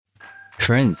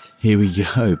Friends, here we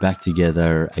go, back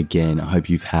together again. I hope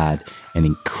you've had an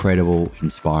incredible,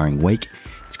 inspiring week.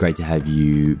 It's great to have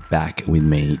you back with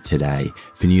me today.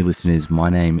 For new listeners, my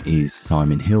name is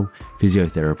Simon Hill,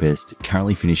 physiotherapist,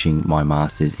 currently finishing my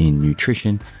master's in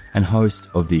nutrition and host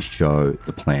of this show,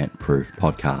 the Plant Proof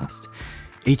Podcast.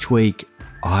 Each week,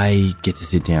 I get to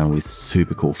sit down with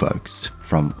super cool folks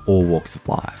from all walks of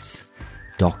life,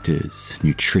 doctors,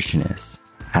 nutritionists,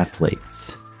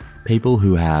 athletes, people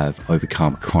who have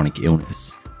overcome chronic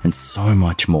illness, and so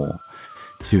much more,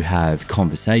 to have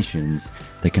conversations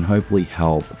that can hopefully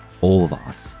help all of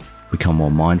us become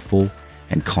more mindful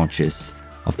and conscious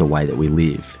of the way that we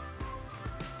live.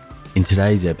 In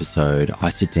today's episode, I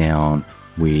sit down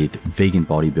with vegan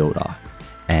bodybuilder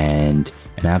and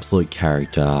an absolute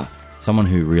character, someone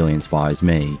who really inspires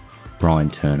me,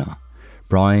 Brian Turner.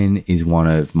 Brian is one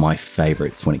of my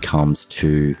favorites when it comes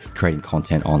to creating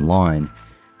content online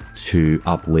to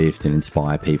uplift and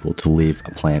inspire people to live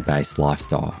a plant-based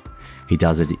lifestyle. He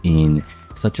does it in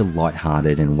such a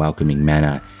lighthearted and welcoming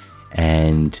manner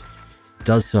and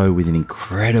does so with an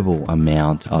incredible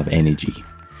amount of energy.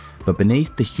 But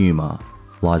beneath the humor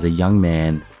lies a young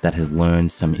man that has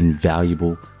learned some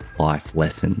invaluable life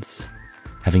lessons.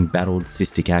 Having battled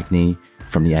cystic acne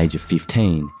from the age of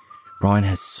 15, Brian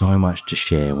has so much to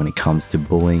share when it comes to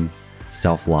bullying,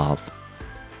 self-love,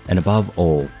 and above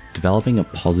all, developing a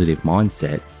positive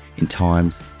mindset in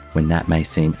times when that may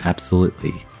seem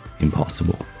absolutely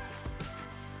impossible.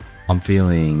 I'm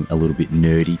feeling a little bit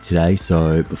nerdy today,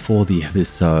 so before the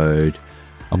episode,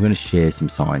 I'm going to share some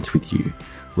science with you.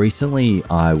 Recently,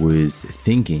 I was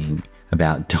thinking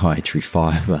about dietary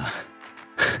fiber.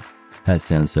 That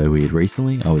sounds so weird.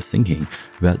 Recently, I was thinking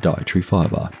about dietary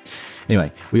fiber.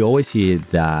 Anyway, we always hear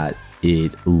that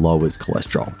it lowers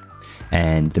cholesterol.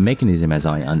 And the mechanism, as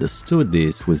I understood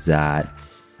this, was that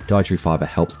dietary fiber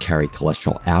helps carry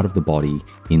cholesterol out of the body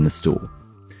in the stool.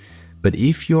 But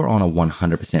if you're on a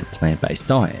 100% plant-based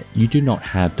diet, you do not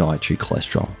have dietary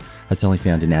cholesterol. That's only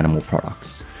found in animal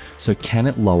products. So can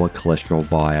it lower cholesterol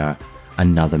via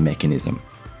another mechanism?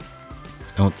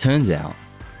 Well, it turns out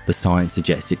the science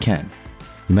suggests it can.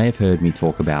 You may have heard me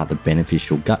talk about the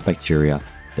beneficial gut bacteria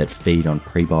that feed on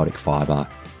prebiotic fiber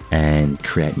and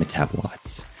create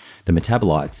metabolites. The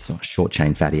metabolites, or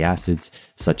short-chain fatty acids,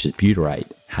 such as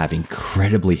butyrate, have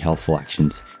incredibly healthful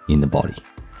actions in the body.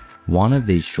 One of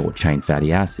these short-chain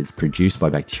fatty acids produced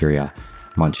by bacteria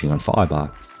munching on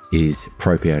fiber is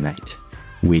propionate,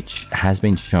 which has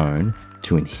been shown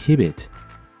to inhibit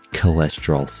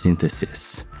cholesterol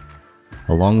synthesis.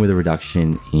 Along with a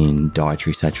reduction in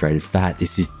dietary saturated fat,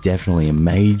 this is definitely a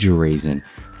major reason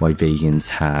why vegans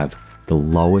have the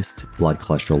lowest blood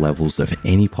cholesterol levels of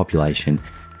any population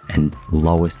and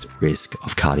lowest risk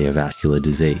of cardiovascular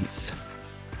disease.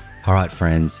 All right,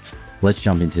 friends, let's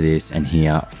jump into this and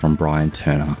hear from Brian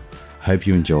Turner. Hope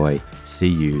you enjoy. See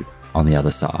you on the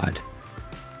other side.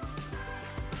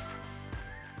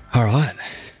 All right,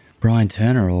 Brian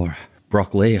Turner, or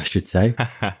Broccoli, I should say.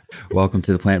 Welcome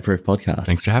to the Plant Proof Podcast.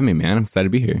 Thanks for having me, man. I'm excited to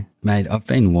be here. Mate, I've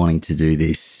been wanting to do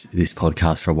this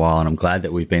podcast for a while, and I'm glad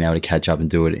that we've been able to catch up and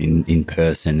do it in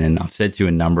person. And I've said to you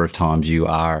a number of times, you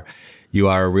are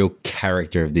a real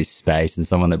character of this space and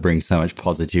someone that brings so much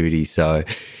positivity. So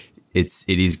it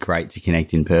is great to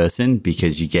connect in person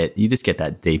because you just get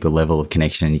that deeper level of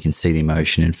connection and you can see the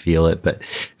emotion and feel it. But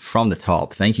from the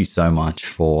top, thank you so much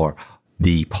for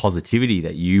the positivity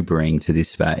that you bring to this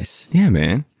space. Yeah,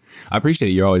 man. I appreciate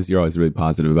it. You're always really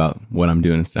positive about what I'm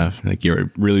doing and stuff. Like,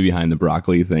 you're really behind the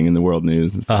broccoli thing in the world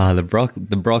news and stuff.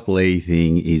 The broccoli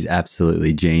thing is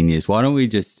absolutely genius. Why don't we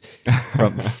just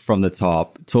from the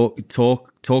top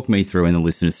talk me through and the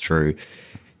listeners through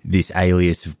this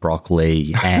alias of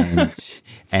broccoli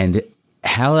and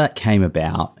how that came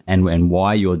about and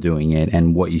why you're doing it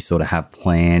and what you sort of have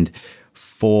planned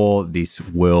for this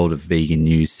world of vegan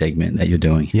news segment that you're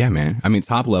doing. Yeah, man. I mean,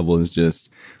 top level is just,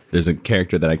 there's a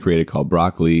character that I created called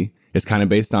Broccoli. It's kind of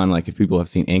based on, like, if people have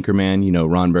seen Anchorman, you know,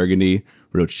 Ron Burgundy,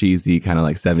 real cheesy, kind of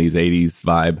like 70s, 80s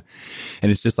vibe.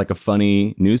 And it's just like a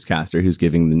funny newscaster who's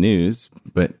giving the news.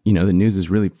 But, you know, the news is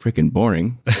really freaking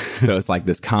boring. So it's like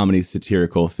this comedy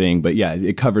satirical thing. But yeah,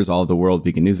 it covers all of the world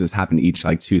vegan news. This happened each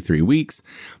like 2-3 weeks,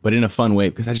 but in a fun way,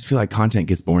 because I just feel like content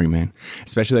gets boring, man.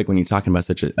 Especially like when you're talking about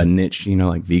such a niche, you know,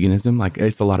 like veganism, like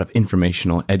it's a lot of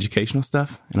informational, educational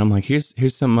stuff. And I'm like, here's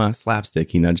some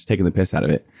slapstick, you know, just taking the piss out of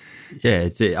it. Yeah,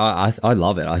 I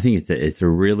love it. I think it's a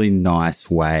really nice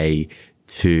way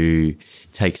to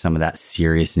take some of that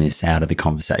seriousness out of the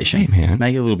conversation. Right, man.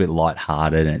 Make it a little bit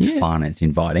lighthearted and it's fun and it's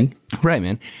inviting. Right,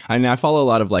 man. I follow a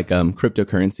lot of like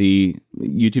cryptocurrency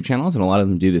YouTube channels, and a lot of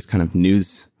them do this kind of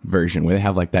news version where they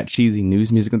have like that cheesy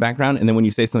news music in the background. And then when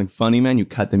you say something funny, man, you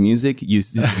cut the music, you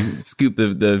scoop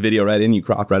the video right in, you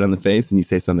crop right on the face and you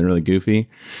say something really goofy.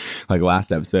 Like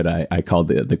last episode, I called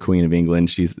the Queen of England.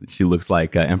 She looks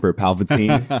like Emperor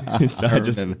Palpatine. So I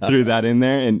just threw that in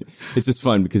there, and it's just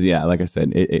fun because, yeah, like I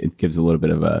said, it gives a little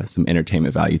bit of some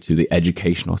entertainment value to the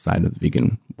educational side of the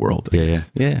vegan world. Yeah.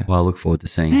 Well, I look forward to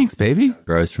seeing. Thanks, baby.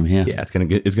 Grows from here. Yeah, it's gonna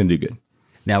do good.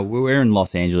 Now, we're in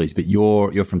Los Angeles, but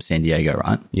you're from San Diego,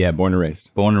 right? Yeah, born and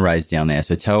raised. Born and raised down there.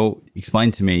 So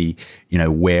explain to me,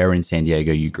 where in San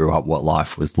Diego you grew up, what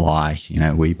life was like.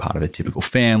 Were you part of a typical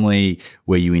family?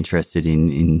 Were you interested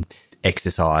in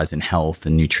exercise and health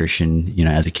and nutrition,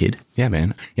 as a kid? Yeah,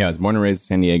 man. Yeah, I was born and raised in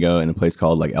San Diego in a place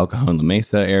called like El Cajon, La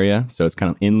Mesa area. So it's kind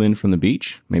of inland from the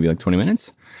beach, maybe like 20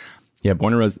 minutes. Yeah,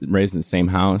 born and raised in the same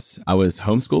house. I was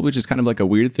homeschooled, which is kind of like a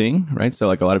weird thing, right? So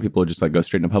like a lot of people just like go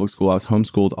straight into public school. I was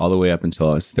homeschooled all the way up until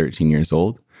I was 13 years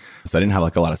old. So I didn't have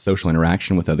like a lot of social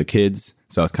interaction with other kids.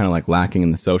 So I was kind of like lacking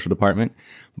in the social department.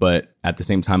 But at the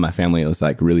same time, my family was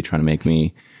like really trying to make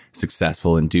me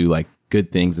successful and do like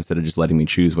good things instead of just letting me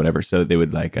choose whatever. So they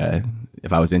would like,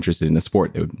 if I was interested in a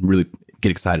sport, they would really get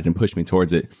excited and push me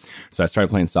towards it. So I started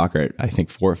playing soccer at, I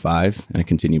think, 4 or 5, and I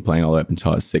continued playing all the way up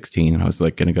until I was 16. And I was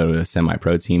like going to go to a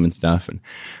semi-pro team and stuff. And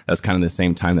that was kind of the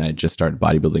same time that I just started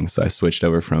bodybuilding. So I switched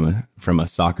over from a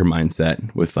soccer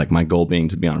mindset with like my goal being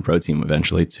to be on a pro team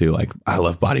eventually to like, I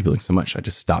love bodybuilding so much. I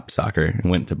just stopped soccer and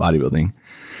went to bodybuilding.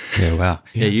 Yeah, wow.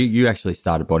 Yeah, you actually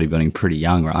started bodybuilding pretty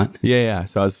young, right? Yeah.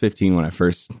 So I was 15 when I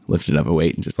first lifted up a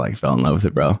weight and just like fell in love with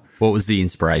it, bro. What was the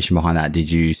inspiration behind that? Did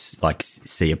you like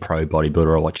see a pro bodybuilder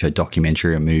or watch a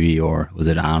documentary or movie, or was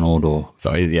it Arnold? Or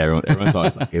sorry, yeah, everyone's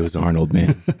always like, it was Arnold,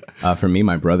 man. For me,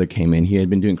 my brother came in. He had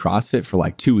been doing CrossFit for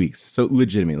like 2 weeks, so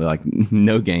legitimately like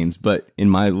no gains. But in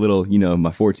my little,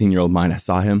 my 14-year-old mind, I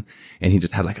saw him, and he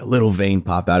just had like a little vein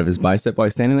pop out of his bicep while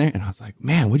he's standing there, and I was like,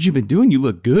 man, what you been doing? You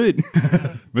look good.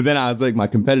 But then I was like, my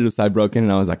competitive side broke in,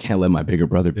 and I was like, I can't let my bigger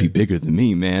brother be bigger than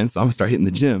me, man. So I'm gonna start hitting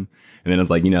the gym. And then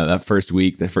it's like, that first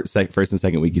week, the first and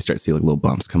second week, you start to see like little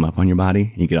bumps come up on your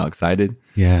body. And you get all excited.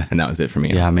 Yeah. And that was it for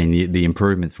me. Yeah. I mean, the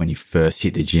improvements when you first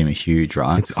hit the gym are huge,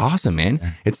 right? It's awesome, man.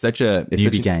 Yeah. It's such an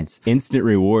instant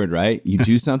reward, right? You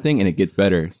do something and it gets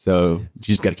better. So you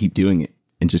just got to keep doing it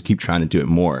and just keep trying to do it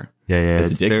more. Yeah.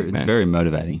 It's very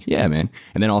motivating. Yeah, man.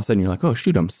 And then all of a sudden you're like, oh,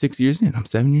 shoot, I'm 6 years in. I'm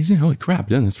 7 years in. Holy crap, I've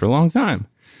done this for a long time.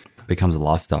 It becomes a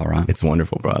lifestyle, right? It's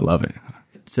wonderful, bro. I love it.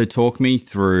 So talk me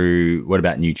through, what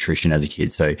about nutrition as a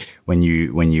kid? So when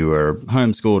you were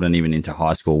homeschooled and even into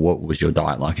high school, what was your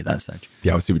diet like at that stage?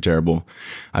 Yeah, it was super terrible.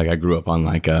 I grew up on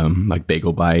like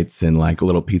bagel bites and like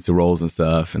little pizza rolls and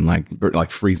stuff, and like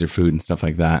freezer food and stuff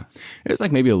like that. It was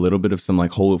like maybe a little bit of some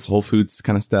like whole foods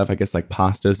kind of stuff, I guess, like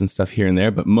pastas and stuff here and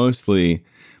there, but mostly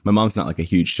my mom's not like a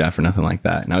huge chef or nothing like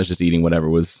that. And I was just eating whatever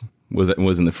was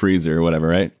in the freezer or whatever,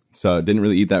 right? So I didn't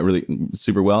really eat that really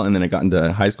super well. And then I got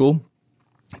into high school.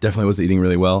 Definitely was eating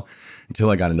really well until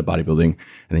I got into bodybuilding. And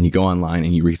then you go online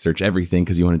and you research everything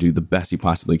because you want to do the best you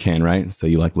possibly can, right? So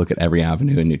you like look at every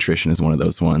avenue, and nutrition is one of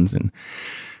those ones. And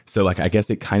so like, I guess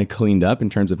it kind of cleaned up in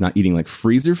terms of not eating like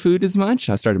freezer food as much.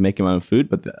 I started making my own food.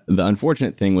 But the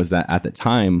unfortunate thing was that at the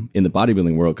time in the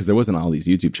bodybuilding world, because there wasn't all these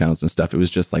YouTube channels and stuff, it was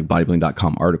just like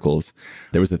bodybuilding.com articles.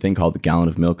 There was a thing called the gallon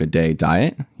of milk a day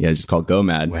diet. Yeah, it's just called Go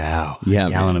Mad. Wow. Yeah,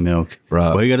 gallon of milk.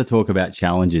 Bro. We got to talk about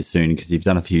challenges soon because you've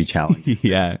done a few challenges.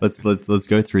 Yeah. Let's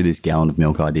go through this gallon of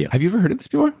milk idea. Have you ever heard of this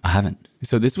before? I haven't.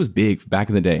 So this was big back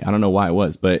in the day. I don't know why it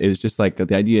was, but it was just like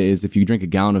the idea is if you drink a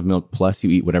gallon of milk plus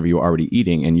you eat whatever you're already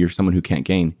eating and you're someone who can't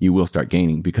gain, you will start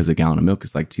gaining because a gallon of milk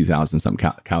is like 2,000 some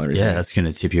calories. Yeah, that's going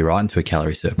to tip you right into a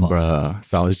calorie surplus. Bruh.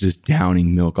 So I was just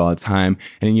downing milk all the time.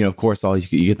 And then, of course,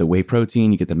 you get the whey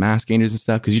protein, you get the mass gainers and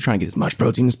stuff because you're trying to get as much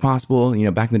protein as possible.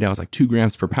 Back in the day, I was like 2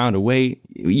 grams per pound of weight.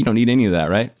 You don't need any of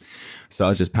that, right? So I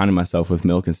was just pounding myself with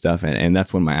milk and stuff. And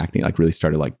that's when my acne like really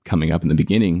started like coming up in the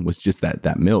beginning, was just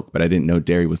that milk. But I didn't know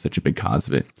dairy was such a big cause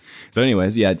of it. So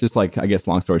anyways, yeah, just like, I guess,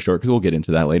 long story short, because we'll get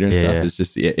into that later and stuff. It's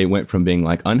just, it went from being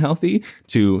like unhealthy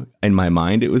to, in my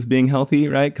mind, it was being healthy,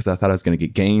 right? Because I thought I was going to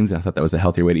get gains. And I thought that was a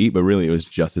healthier way to eat. But really, it was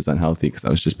just as unhealthy because I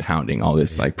was just pounding all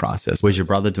this like processed. Was your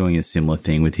brother doing a similar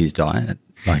thing with his diet?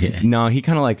 No, he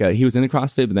kind of like, he was in the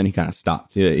CrossFit, but then he kind of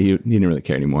stopped. He didn't really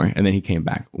care anymore. And then he came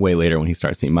back way later when he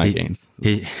started seeing my gains.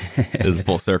 It was a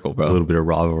full circle, bro. A little bit of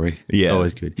rivalry. Yeah. It's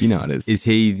always good. You know how it is. Is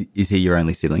he your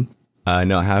only sibling?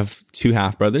 No, I have 2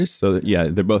 half brothers. So yeah,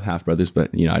 they're both half brothers,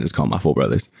 but I just call them my full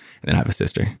brothers. And then I have a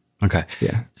sister. Okay.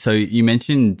 Yeah. So you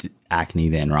mentioned acne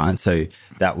then, right? So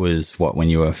that was when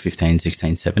you were 15,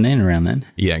 16, 17, around then?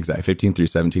 Yeah, exactly. 15 through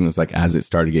 17 was like as it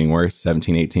started getting worse.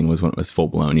 17, 18 was when it was full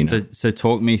blown, So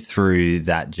talk me through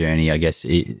that journey, I guess,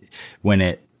 when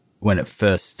it when it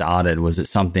first started, was it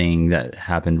something that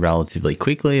happened relatively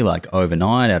quickly, like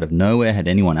overnight, out of nowhere? Had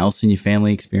anyone else in your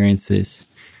family experienced this?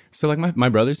 So like my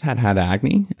brothers had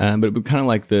acne, but it was kind of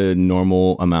like the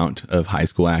normal amount of high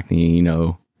school acne. You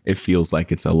know, it feels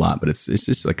like it's a lot, but it's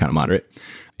just like kind of moderate.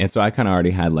 And so I kind of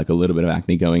already had like a little bit of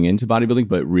acne going into bodybuilding,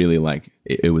 but really like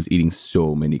it was eating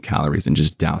so many calories and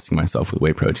just dousing myself with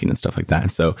whey protein and stuff like that.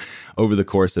 And so over the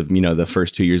course of, you know, the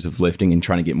first 2 years of lifting and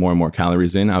trying to get more and more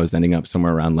calories in, I was ending up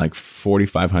somewhere around like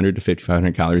 4,500 to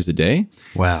 5,500 calories a day.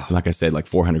 Wow. Like I said, like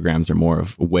 400 grams or more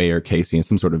of whey or casein and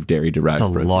some sort of dairy derived That's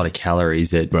a protein. lot of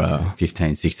calories at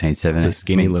 15, 16, 17. It's a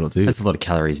skinny little dude. That's a lot of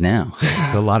calories now.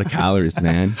 It's a lot of calories,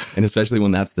 man. And especially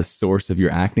when that's the source of your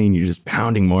acne and you're just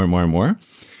pounding more and more and more.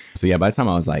 So yeah, by the time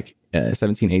I was like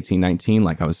 17, 18, 19,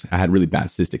 like I had really bad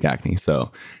cystic acne. So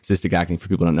cystic acne, for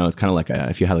people who don't know, it's kind of like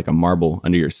if you had like a marble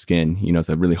under your skin, you know, it's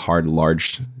a really hard,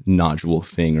 large nodule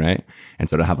thing, right? And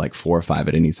so to have like 4 or 5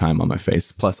 at any time on my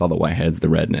face, plus all the whiteheads, the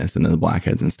redness, and then the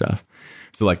blackheads and stuff.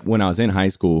 So like when I was in high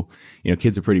school, you know,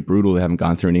 kids are pretty brutal. They haven't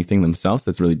gone through anything themselves.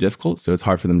 That's really difficult. So it's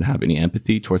hard for them to have any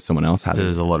empathy towards someone else.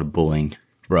 There's a lot of bullying.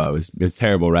 Bro, it was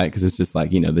terrible, right? Because it's just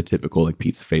like, you know, the typical like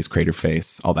pizza face, crater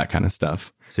face, all that kind of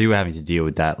stuff. So you were having to deal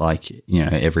with that, like, you know,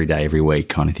 every day, every week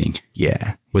kind of thing.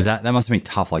 Yeah. Was that must have been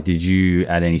tough? Like, did you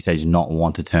at any stage not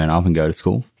want to turn up and go to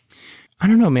school? I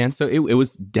don't know, man. So it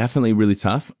was definitely really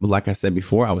tough. But like I said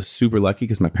before, I was super lucky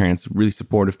because my parents were really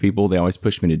supportive people. They always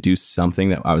pushed me to do something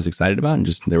that I was excited about, and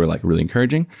just they were like really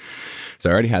encouraging. So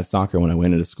I already had soccer when I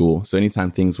went into school. So anytime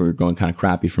things were going kind of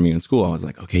crappy for me in school, I was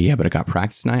like, okay, yeah, but I got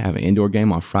practice tonight. I have an indoor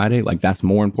game on Friday. Like that's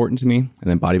more important to me. And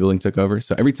then bodybuilding took over.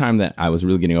 So every time that I was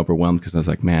really getting overwhelmed because I was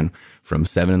like, man, from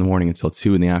 7 a.m. until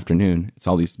 2 p.m, it's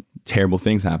all these terrible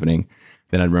things happening.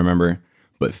 Then I'd remember,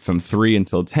 but from 3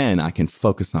 until 10, I can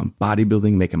focus on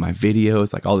bodybuilding, making my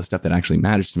videos, like all the stuff that actually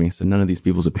matters to me. So none of these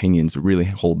people's opinions really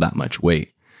hold that much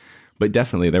weight. But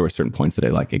definitely there were certain points that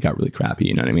it got really crappy.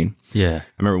 You know what I mean? Yeah.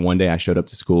 I remember one day I showed up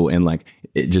to school and like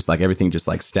it just like everything just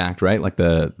like stacked, right? Like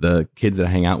the kids that I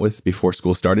hang out with before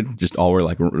school started just all were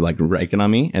like raking on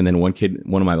me. And then one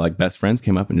of my like best friends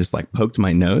came up and just like poked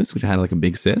my nose, which I had like a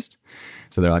big cyst.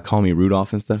 So they're like calling me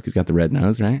Rudolph and stuff because he's got the red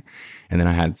nose, right? And then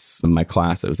I had my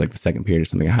class, it was like the second period or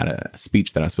something. I had a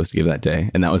speech that I was supposed to give that day.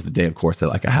 And that was the day, of course, that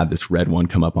like I had this red one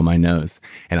come up on my nose.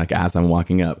 And like as I'm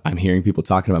walking up, I'm hearing people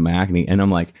talking about my acne. And I'm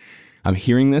like, I'm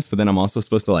hearing this, but then I'm also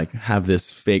supposed to like have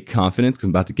this fake confidence because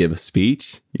I'm about to give a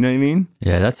speech. You know what I mean?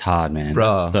 Yeah, that's hard, man.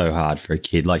 Bro. That's so hard for a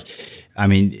kid. Like, I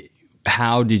mean,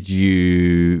 how did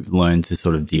you learn to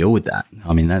sort of deal with that?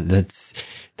 I mean, that's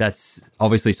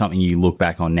obviously something you look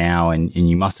back on now and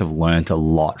you must have learned a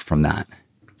lot from that.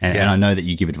 And I know that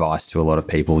you give advice to a lot of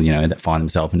people, you know, that find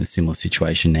themselves in a similar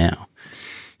situation now.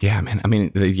 Yeah, man. I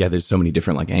mean, yeah, there's so many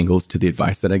different like angles to the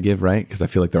advice that I give, right? Because I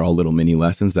feel like they're all little mini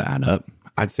lessons that add up.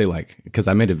 I'd say like, because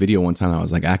I made a video one time, I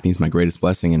was like, acne is my greatest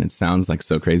blessing. And it sounds like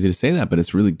so crazy to say that, but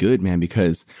it's really good, man,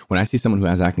 because when I see someone who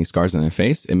has acne scars on their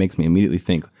face, it makes me immediately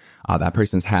think, that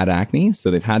person's had acne. So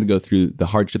they've had to go through the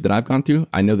hardship that I've gone through.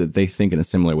 I know that they think in a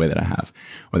similar way that I have,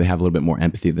 or they have a little bit more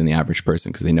empathy than the average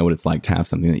person because they know what it's like to have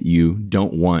something that you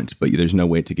don't want, but there's no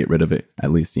way to get rid of it,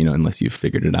 at least, you know, unless you've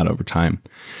figured it out over time.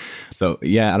 So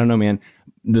yeah, I don't know, man.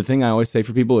 The thing I always say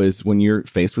for people is when you're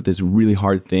faced with this really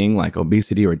hard thing like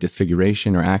obesity or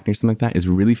disfiguration or acne or something like that, is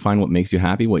really find what makes you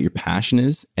happy, what your passion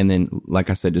is. And then, like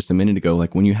I said just a minute ago,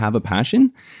 like when you have a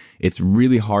passion, it's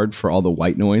really hard for all the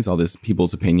white noise, all this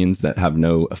people's opinions that have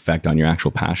no effect on your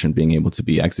actual passion being able to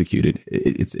be executed.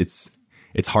 It's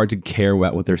hard to care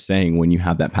about what they're saying when you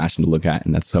have that passion to look at,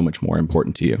 and that's so much more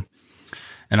important to you.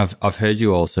 And I've heard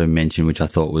you also mention, which I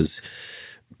thought was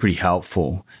pretty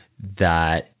helpful,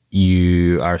 that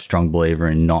you are a strong believer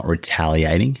in not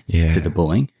retaliating to the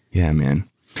bullying. Yeah, man.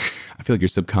 I feel like your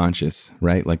subconscious,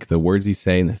 right? Like the words you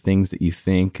say and the things that you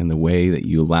think and the way that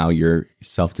you allow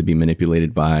yourself to be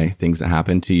manipulated by things that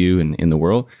happen to you and in the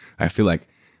world. I feel like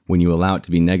when you allow it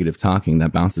to be negative talking,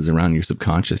 that bounces around your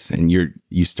subconscious and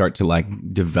you start to like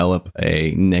develop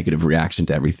a negative reaction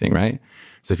to everything, right?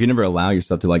 So if you never allow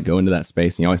yourself to like go into that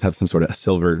space and you always have some sort of a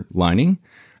silver lining,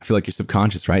 I feel like your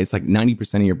subconscious, right? It's like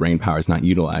 90% of your brain power is not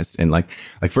utilized. And like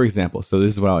for example, so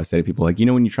this is what I always say to people, like, you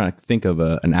know, when you're trying to think of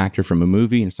an actor from a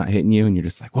movie and it's not hitting you and you're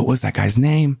just like, what was that guy's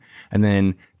name? And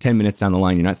then 10 minutes down the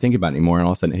line, you're not thinking about it anymore. And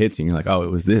all of a sudden it hits you and you're like, oh, it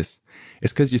was this.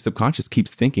 It's because your subconscious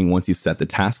keeps thinking once you set the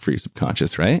task for your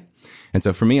subconscious, right? And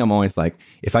so for me, I'm always like,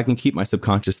 if I can keep my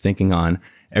subconscious thinking on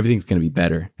everything's going to be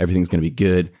better, everything's going to be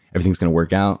good, everything's going to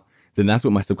work out, then that's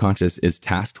what my subconscious is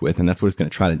tasked with. And that's what it's going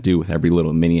to try to do with every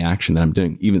little mini action that I'm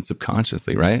doing, even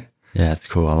subconsciously, right? Yeah, that's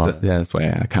cool. I love it. Yeah, that's why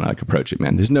I kind of like approach it,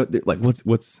 man. There's no like, what's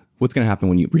going to happen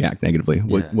when you react negatively?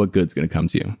 What good's going to come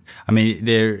to you? I mean,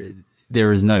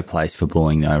 there is no place for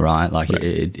bullying though, right? Like right.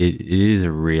 It is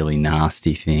a really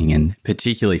nasty thing, and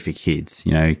particularly for kids.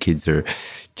 You know, kids are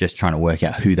just trying to work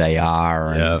out who they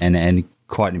are and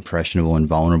quite impressionable and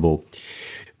vulnerable.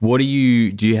 Do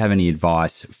you have any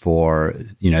advice for,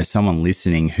 you know, someone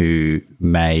listening who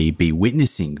may be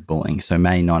witnessing bullying, so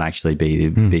may not actually be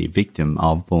a victim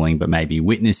of bullying, but may be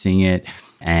witnessing it,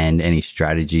 and any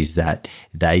strategies that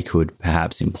they could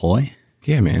perhaps employ?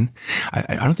 Yeah, man.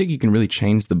 I don't think you can really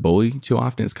change the bully too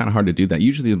often. It's kind of hard to do that.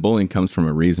 Usually the bullying comes from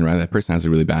a reason, right? That person has a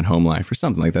really bad home life or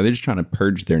something like that. They're just trying to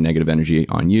purge their negative energy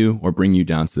on you or bring you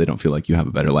down so they don't feel like you have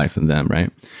a better life than them, right?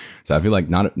 So I feel like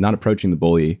not approaching the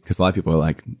bully, because a lot of people are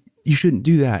like, you shouldn't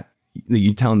do that.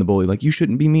 You telling the bully, like, you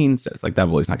shouldn't be mean. So it's like, that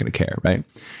bully's not going to care, right?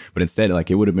 But instead,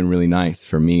 like, it would have been really nice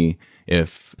for me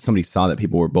if somebody saw that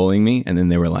people were bullying me and then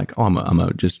they were like, oh, I'm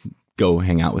a just go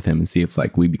hang out with him and see if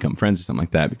like we become friends or something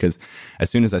like that. Because as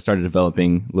soon as I started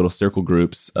developing little circle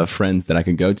groups of friends that I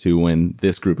could go to when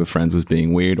this group of friends was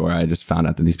being weird, or I just found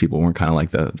out that these people weren't kind of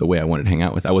like the way I wanted to hang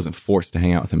out with, I wasn't forced to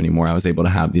hang out with them anymore. I was able to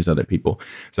have these other people.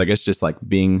 So I guess just like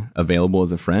being available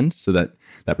as a friend so that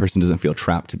that person doesn't feel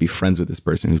trapped to be friends with this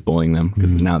person who's bullying them,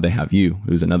 because now they have you,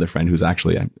 who's another friend who's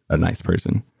actually a nice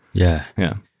person. Yeah.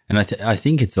 Yeah. And I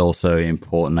think it's also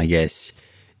important, I guess,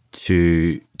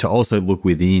 to also look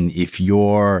within if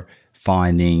you're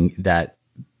finding that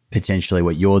potentially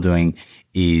what you're doing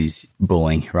is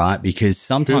bullying, right? Because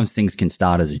sometimes things can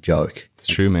start as a joke. It's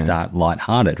true, man. Start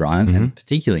lighthearted, right? And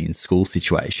particularly in school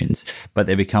situations. But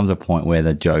there becomes a point where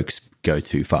the jokes go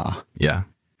too far. Yeah.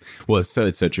 Well, it's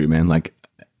so true, man. Like,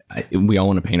 we all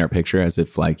want to paint our picture as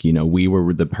if like, you know, we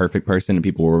were the perfect person and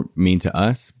people were mean to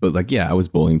us. But like, yeah, I was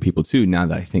bullying people too, now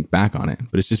that I think back on it.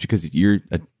 But it's just because you're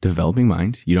a developing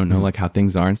mind. You don't know like how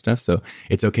things are and stuff. So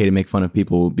it's okay to make fun of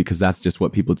people because that's just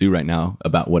what people do right now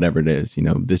about whatever it is, you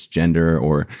know, this gender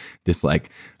or this like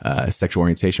sexual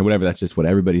orientation, whatever. That's just what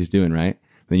everybody's doing, right?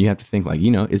 Then you have to think like,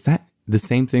 you know, is that the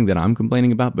same thing that I'm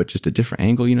complaining about, but just a different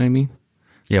angle? You know what I mean?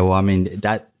 Yeah, well, I mean,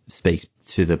 that speaks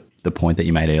to the point that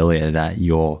you made earlier, that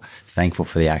you're thankful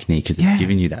for the acne because it's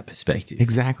given you that perspective.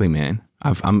 Exactly, man.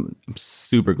 I'm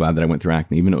super glad that I went through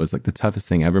acne, even though it was like the toughest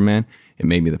thing ever, man. It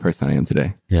made me the person I am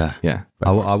today. Yeah. Yeah.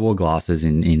 I wore glasses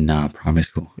in primary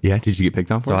school. Yeah. Did you get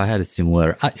picked on for it? So I had a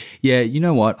similar, you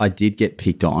know what? I did get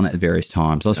picked on at various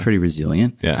times. I was pretty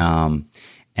resilient. Yeah.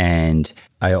 And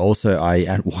I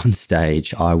at one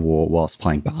stage whilst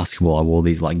playing basketball, I wore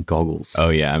these like goggles. Oh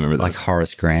yeah, I remember that. Like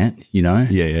Horace Grant, you know?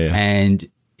 Yeah. And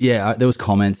there was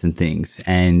comments and things,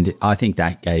 and I think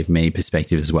that gave me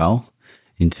perspective as well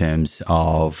in terms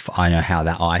of I know how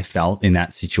that I felt in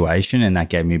that situation, and that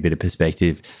gave me a bit of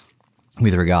perspective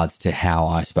with regards to how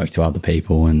I spoke to other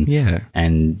people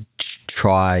and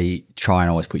try and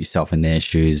always put yourself in their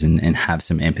shoes and have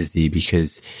some empathy,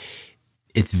 because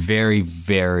it's very,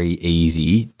 very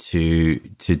easy to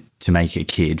make a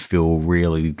kid feel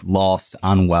really lost,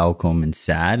 unwelcome, and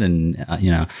sad. And you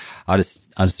know, I just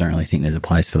don't really think there's a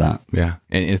place for that. Yeah,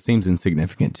 and it seems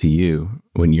insignificant to you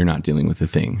when you're not dealing with the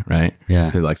thing, right?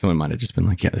 Yeah. So like someone might have just been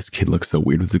like, "Yeah, this kid looks so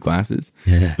weird with the glasses."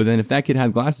 Yeah. But then if that kid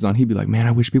had glasses on, he'd be like, "Man,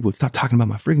 I wish people would stop talking about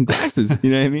my freaking glasses." You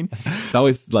know what I mean? It's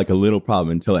always like a little problem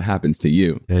until it happens to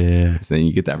you. Yeah. So then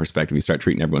you get that perspective. You start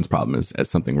treating everyone's problem as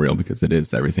something real because it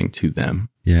is everything to them.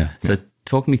 Yeah. So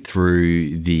talk me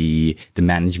through the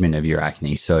management of your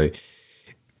acne. So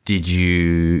did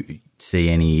you see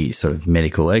any sort of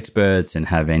medical experts and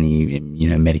have any, you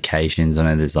know, medications? I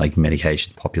know there's like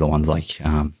medications, popular ones like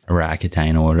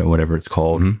Accutane or whatever it's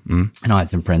called. And I had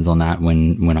some friends on that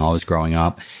when I was growing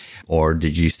up. Or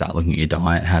did you start looking at your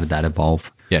diet? How did that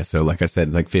evolve? Yeah. So like I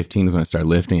said, like 15 was when I started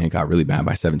lifting. It got really bad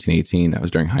by 17, 18. That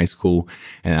was during high school.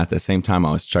 And at the same time,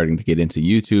 I was starting to get into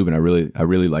YouTube, and I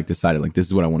really like decided like, this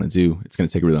is what I want to do. It's going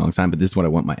to take a really long time, but this is what I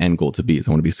want my end goal to be, is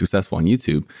I want to be successful on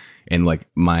YouTube. And like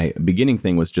my beginning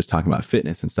thing was just talking about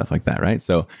fitness and stuff like that. Right.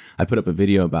 So I put up a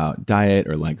video about diet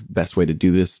or like best way to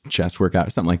do this chest workout or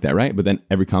something like that. Right. But then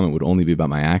every comment would only be about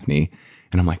my acne.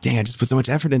 And I'm like, dang, I just put so much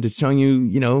effort into showing you,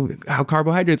 you know, how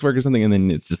carbohydrates work or something. And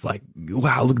then it's just like,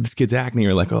 wow, look at this kid's acne,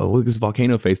 or like, oh, look at this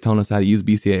volcano face telling us how to use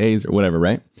BCAAs or whatever,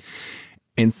 right?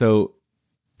 And so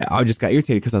I just got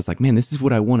irritated because I was like, man, this is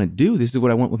what I want to do. This is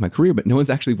what I want with my career. But no one's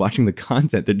actually watching the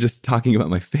content. They're just talking about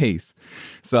my face.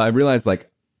 So I realized like,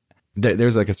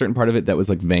 there's like a certain part of it that was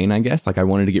like vain, I guess. Like I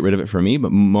wanted to get rid of it for me,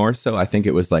 but more so I think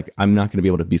it was like, I'm not going to be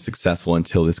able to be successful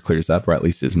until this clears up, or at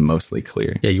least is mostly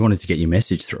clear. Yeah, you wanted to get your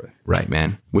message through. Right,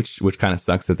 man. Which kind of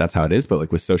sucks that that's how it is. But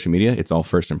like with social media, it's all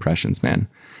first impressions, man.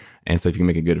 And so if you can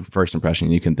make a good first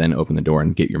impression, you can then open the door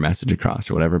and get your message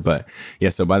across or whatever. But yeah,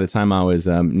 so by the time I was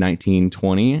 19,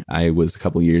 20, I was a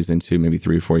couple years into, maybe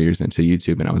 3 or 4 years into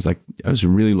YouTube. And I was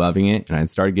really loving it. And I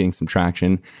had started getting some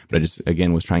traction, but I just,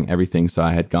 again, was trying everything. So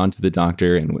I had gone to the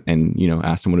doctor and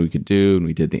asked him what we could do. And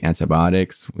we did the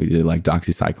antibiotics. We did like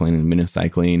doxycycline and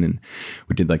minocycline. And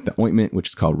we did like the ointment, which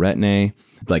is called Retin-A,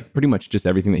 like pretty much just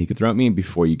everything that he could throw at me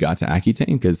before you got to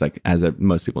Accutane. Because like, as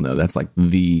most people know, that's like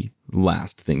the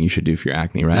last thing you should do for your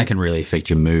acne, right? That can really affect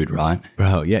your mood, right?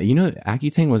 Bro, yeah.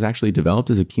 Accutane was actually developed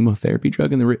as a chemotherapy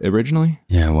drug originally.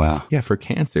 Yeah, wow. Yeah, for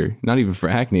cancer, not even for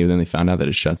acne. But then they found out that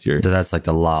it shuts your... So that's like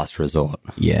the last resort.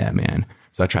 Yeah, man.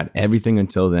 So I tried everything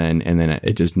until then, and then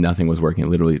it just, nothing was working,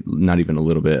 literally not even a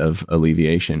little bit of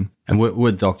alleviation. And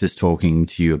were doctors talking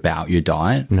to you about your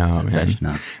diet? No, man.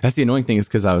 No. That's the annoying thing, is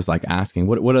because I was like asking,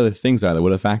 what other things are there? What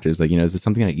are the factors? Like, is this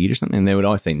something I eat or something? And they would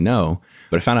always say no.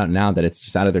 But I found out now that it's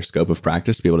just out of their scope of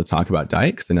practice to be able to talk about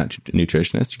diet, because they're not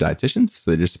nutritionists or dietitians.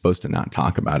 So they're just supposed to not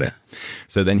talk about it.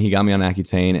 So then he got me on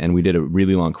Accutane, and we did a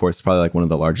really long course, probably like one of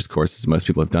the largest courses most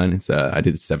people have done. I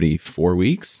did 74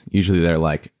 weeks. Usually they're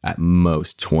like at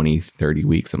most 20, 30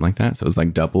 weeks, something like that. So it was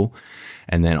like double.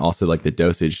 And then also like the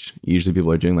dosage, usually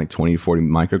people are doing like 20 to 40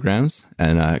 micrograms,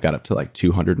 and I got up to like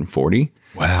 240.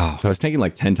 Wow. So I was taking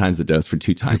like 10 times the dose for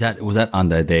 2 times. Was that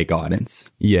under their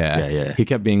guidance? Yeah. He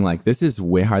kept being like, this is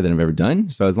way harder than I've ever done.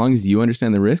 So as long as you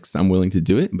understand the risks, I'm willing to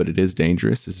do it, but it is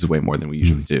dangerous. This is way more than we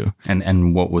usually do.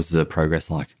 And what was the progress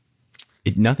like?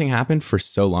 Nothing happened for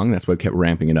so long. That's what kept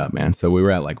ramping it up, man. So we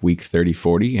were at like week 30,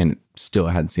 40, and still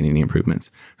hadn't seen any improvements.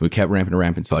 So we kept ramping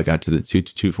until I got to the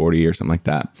 240 or something like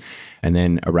that. And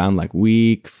then around like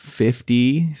week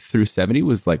 50 through 70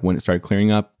 was like when it started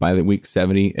clearing up. By the week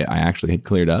 70, I actually had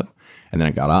cleared up. And then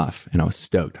I got off, and I was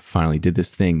stoked. I finally did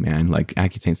this thing, man. Like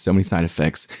Accutane, so many side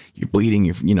effects. You're bleeding.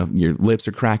 Your lips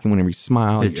are cracking whenever you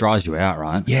smile. It dries you out,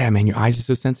 right? Yeah, man. Your eyes are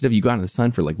so sensitive. You go out in the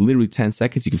sun for like literally 10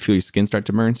 seconds. You can feel your skin start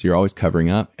to burn. So you're always covering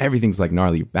up. Everything's like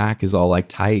gnarly. Your back is all like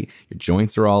tight. Your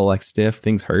joints are all like stiff.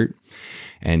 Things hurt.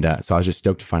 And so I was just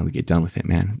stoked to finally get done with it,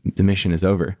 man. The mission is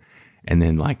over. And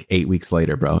then like 8 weeks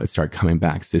later, bro, it started coming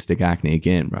back, cystic acne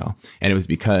again, bro. And it was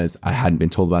because I hadn't been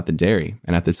told about the dairy.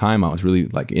 And at the time I was really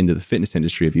like into the fitness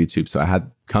industry of YouTube. So I had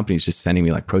companies just sending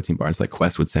me like protein bars, like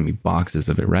Quest would send me boxes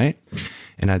of it, right?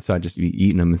 And so I'd just be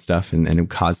eating them and stuff, and it would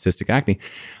cause cystic acne.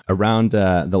 Around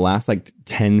the last like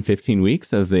 10, 15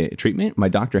 weeks of the treatment, my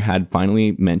doctor had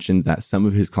finally mentioned that some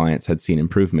of his clients had seen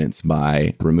improvements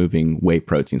by removing whey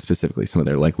protein, specifically some of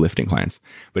their like lifting clients.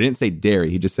 But he didn't say dairy,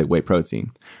 he just said whey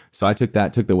protein. So I took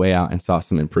the whey out and saw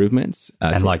some improvements.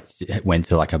 And like went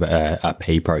to like a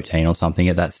pea protein or something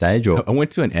at that stage? Or I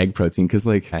went to an egg protein because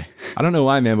like, I don't know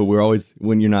why, man, but we're always,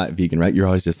 when you're not vegan, right? You're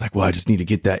always just like, well, I just need to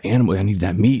get that animal. I need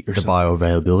that meat or something.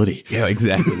 Bioavailability. Yeah,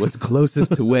 exactly. What's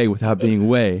closest to whey without being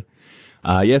whey?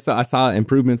 So I saw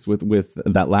improvements with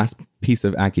that last piece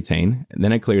of Accutane. And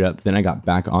then I cleared up. Then I got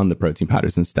back on the protein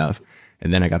powders and stuff.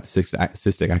 And then I got the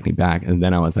cystic acne back. And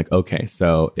then I was like, okay,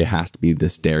 so it has to be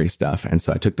this dairy stuff. And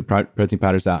so I took the protein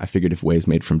powders out. I figured if whey is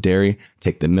made from dairy,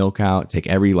 take the milk out, take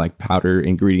every like powder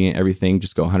ingredient, everything,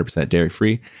 just go 100% dairy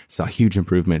free. Saw huge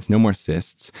improvements. No more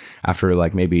cysts. After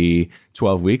like maybe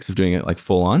 12 weeks of doing it like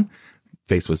full on,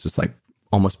 face was just like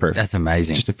almost perfect. That's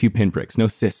amazing. Just a few pinpricks. No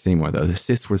cysts anymore, though. The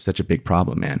cysts were such a big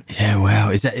problem, man. Yeah, wow.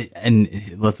 Is that? And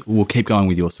we'll keep going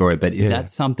with your story. But is that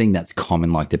something that's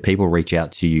common? Like, that people reach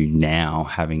out to you now,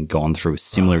 having gone through a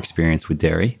similar experience with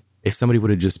dairy? If somebody would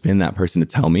have just been that person to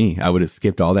tell me, I would have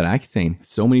skipped all that Accutane.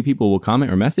 So many people will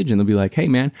comment or message, and they'll be like, hey,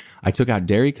 man, I took out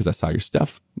dairy because I saw your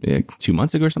stuff 2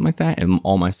 months ago or something like that, and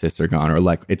all my cysts are gone, or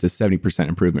like it's a 70%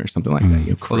 improvement or something like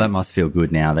that. Well, that must feel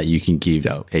good now that you can give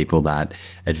people that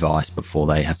advice before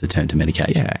they have to turn to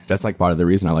medication. Yeah, that's like part of the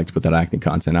reason I like to put that acne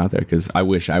content out there, because I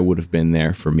wish I would have been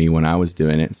there for me when I was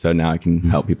doing it. So now I can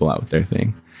help people out with their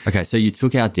thing. Okay, so you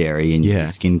took out dairy and your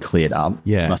skin cleared up.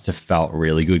 Yeah. It must have felt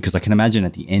really good, because I can imagine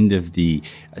at the end of the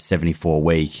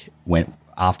 74-week,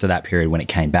 after that period when it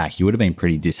came back, you would have been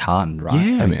pretty disheartened, right?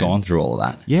 Yeah, Having gone through all of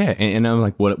that. Yeah, and I'm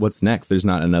like, what's next? There's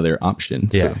not another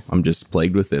option. So I'm just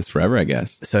plagued with this forever, I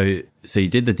guess. So you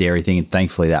did the dairy thing, and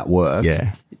thankfully that worked.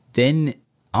 Yeah. Then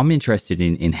I'm interested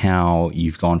in how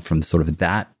you've gone from sort of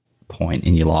that point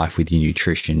in your life with your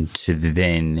nutrition to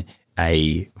then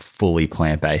a fully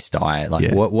plant-based diet.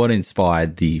 Like what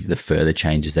inspired the further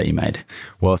changes that you made?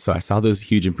 Well, so I saw those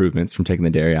huge improvements from taking the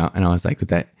dairy out, and I was like, with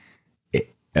that,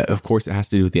 of course it has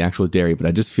to do with the actual dairy, but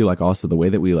I just feel like also the way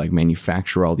that we like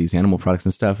manufacture all these animal products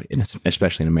and stuff, and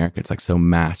especially in America, it's like so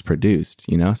mass produced,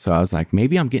 So I was like,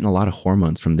 maybe I'm getting a lot of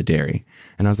hormones from the dairy.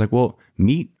 And I was like, well,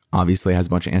 meat obviously has a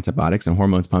bunch of antibiotics and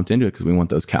hormones pumped into it because we want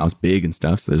those cows big and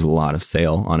stuff. So there's a lot of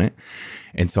sale on it.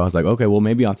 And so I was like, okay, well,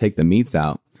 maybe I'll take the meats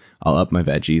out. I'll up my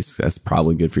veggies. That's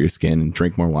probably good for your skin, and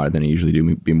drink more water than I usually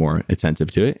do, be more attentive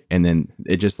to it. And then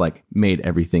it just like made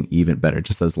everything even better.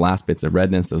 Just those last bits of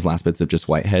redness, those last bits of just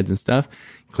white heads and stuff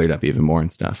cleared up even more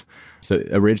and stuff. So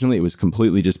originally it was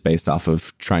completely just based off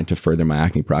of trying to further my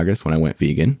acne progress when I went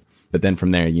vegan. But then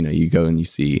from there, you know, you go and you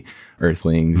see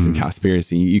Earthlings and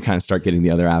Cowspiracy, you kind of start getting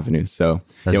the other avenues. So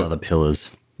those other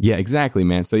pillars. Yeah, exactly,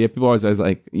 man. So yeah, people always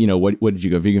like, you know, what did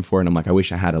you go vegan for? And I'm like, I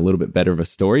wish I had a little bit better of a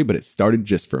story, but it started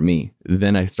just for me.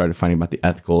 Then I started finding about the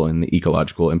ethical and the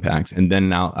ecological impacts. And then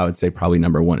now I would say probably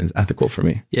number one is ethical for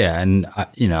me. Yeah. And,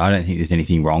 you know, I don't think there's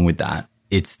anything wrong with that.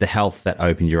 It's the health that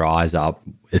opened your eyes up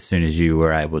as soon as you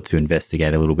were able to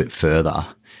investigate a little bit further.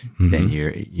 Then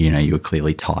you were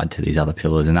clearly tied to these other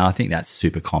pillars. And I think that's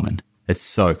super common. It's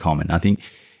so common. I think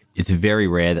it's very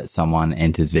rare that someone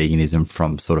enters veganism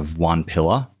from sort of one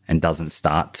pillar and doesn't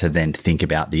start to then think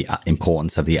about the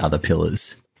importance of the other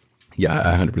pillars. Yeah,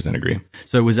 I 100% agree.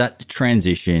 So was that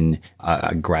transition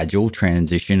a gradual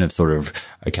transition of sort of,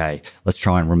 okay, let's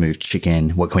try and remove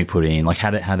chicken. What can we put in? Like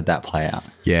how did that play out?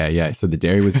 Yeah. So the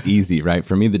dairy was easy, right?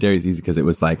 For me, the dairy is easy because it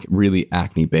was like really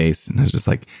acne based. And it was just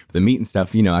like the meat and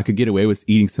stuff, you know, I could get away with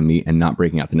eating some meat and not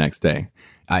breaking out the next day.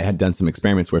 I had done some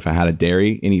experiments where if I had a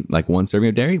dairy, like one serving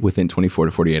of dairy, within 24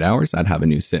 to 48 hours, I'd have a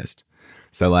new cyst.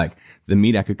 So like the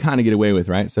meat I could kind of get away with,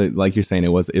 right? So like you're saying, it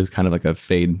was kind of like a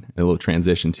little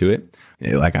transition to it.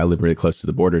 Like I live really close to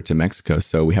the border to Mexico,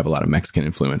 so we have a lot of Mexican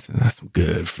influence. And that's some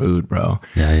good food, bro.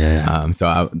 Yeah.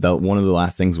 So one of the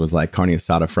last things was like carne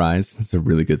asada fries. It's a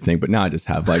really good thing. But now I just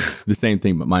have like the same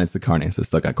thing, but minus the carne. So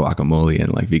it's like a guacamole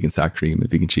and like vegan sour cream and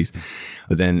vegan cheese.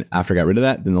 But then after I got rid of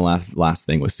that, then the last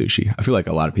thing was sushi. I feel like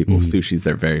a lot of people, sushi's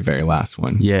their very, very last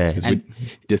one. Yeah. Because we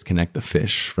disconnect the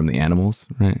fish from the animals,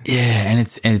 right? Yeah. And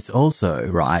it's also,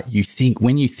 right,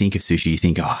 when you think of sushi, you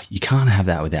think, oh, you can't have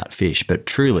that without fish. But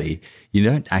truly, you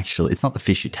don't actually, it's not the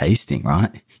fish you're tasting, right?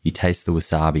 You taste the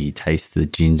wasabi, you taste the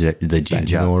ginger,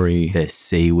 nori, the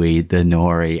seaweed, the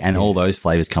nori, and all those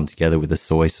flavors come together with the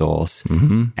soy sauce.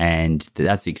 And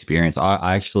that's the experience.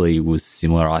 I actually was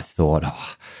similar. I thought,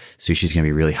 sushi's going to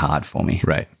be really hard for me.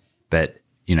 Right. But,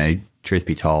 you know, truth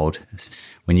be told,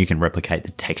 when you can replicate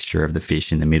the texture of the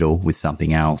fish in the middle with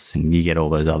something else and you get all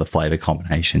those other flavor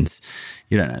combinations,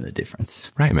 you don't know the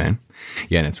difference. Right, man.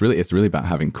 Yeah, and it's really about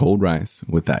having cold rice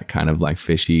with that kind of like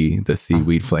fishy, the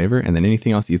seaweed flavor, and then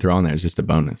anything else you throw on there is just a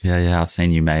bonus. Yeah. I've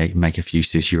seen you make a few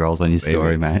sushi rolls on your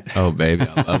story, mate. Oh, baby.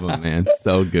 I love them, man.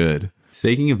 So good.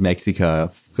 Speaking of Mexico,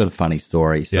 I've got a funny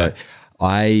story. So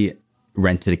I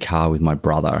rented a car with my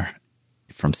brother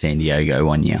from San Diego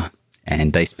one year,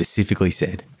 and they specifically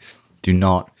said, do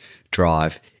not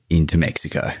drive into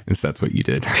Mexico. Yes, that's what you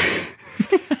did.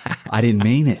 I didn't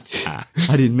mean it.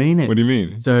 I didn't mean it. What do you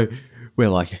mean? So we're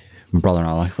like, my brother and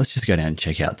I are like, let's just go down and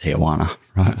check out Tijuana,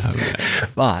 right? Okay.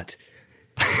 But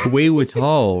we were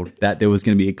told that there was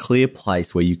going to be a clear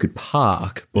place where you could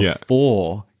park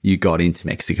before you got into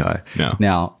Mexico. No.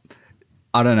 Now,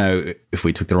 I don't know if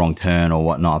we took the wrong turn or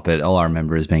whatnot, but all I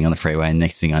remember is being on the freeway, and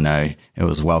next thing I know, it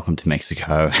was welcome to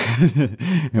Mexico.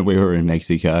 And we were in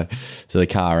Mexico. So the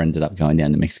car ended up going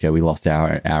down to Mexico. We lost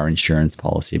our insurance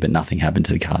policy, but nothing happened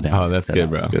to the car down there. Oh, that's good,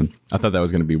 bro. Good. I thought that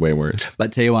was going to be way worse.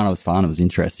 But Tijuana was fun. It was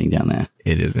interesting down there.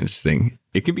 It is interesting.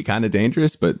 It can be kind of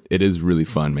dangerous, but it is really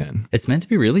fun, man. It's meant to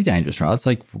be really dangerous, right? It's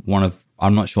like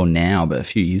I'm not sure now, but a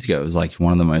few years ago, it was like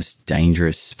one of the most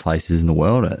dangerous places in the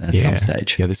world at some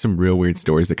stage. Yeah, there's some real weird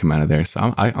stories that come out of there.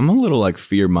 So I'm a little like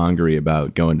fear-mongery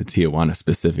about going to Tijuana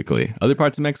specifically. Other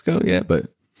parts of Mexico, yeah, but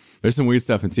there's some weird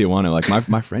stuff in Tijuana. Like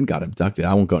my friend got abducted.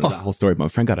 I won't go into that whole story, but my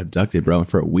friend got abducted, bro, and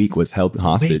for a week was held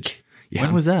hostage. Yeah.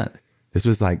 When was that? This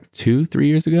was like 2-3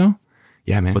 years ago.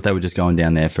 Yeah, man. But they were just going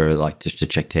down there for like just to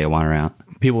check Tijuana out.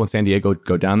 People in San Diego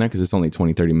go down there because it's only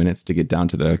 20-30 minutes to get down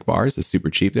to the bars. It's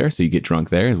super cheap there. So you get drunk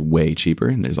there. It's way cheaper.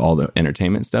 And there's all the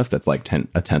entertainment stuff that's like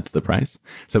a tenth of the price.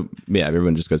 So yeah,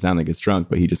 everyone just goes down there, gets drunk,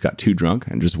 but he just got too drunk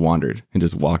and just wandered and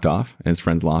just walked off, and his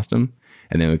friends lost him.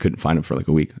 And then we couldn't find him for like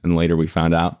a week. And later we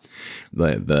found out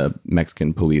the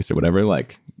Mexican police or whatever,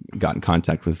 like got in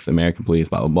contact with American police,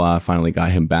 blah, blah, blah, finally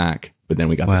got him back. But then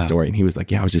we got the story, and he was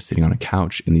like, yeah, I was just sitting on a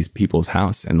couch in these people's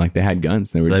house, and like they had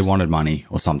guns. And they wanted money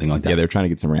or something like that. Yeah, they were trying to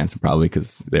get some ransom probably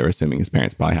because they were assuming his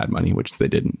parents probably had money, which they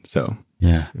didn't. So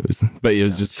Yeah. It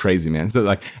was just crazy, man. So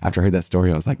like after I heard that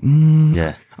story, I was like,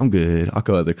 Yeah. I'm good. I'll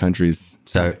go other countries.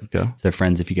 So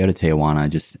friends, if you go to Tijuana,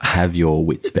 just have your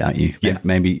wits about you. Yeah.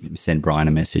 Maybe send Brian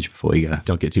a message before you go.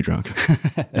 Don't get too drunk.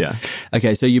 Yeah.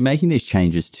 Okay. So you're making these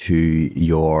changes to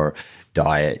your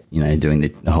diet, doing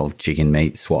the whole chicken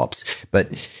meat swaps, but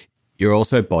you're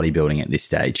also bodybuilding at this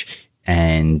stage.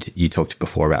 And you talked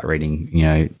before about reading,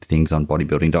 things on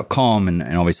bodybuilding.com and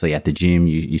obviously at the gym,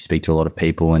 you speak to a lot of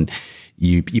people and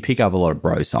you pick up a lot of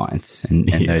bro science and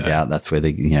no doubt that's where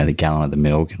the gallon of the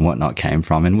milk and whatnot came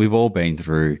from. And we've all been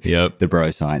through the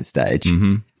bro science stage.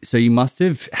 Mm-hmm. So you must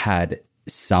have had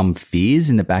some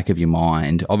fears in the back of your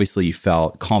mind. Obviously you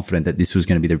felt confident that this was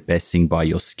going to be the best thing by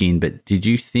your skin, but did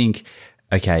you think,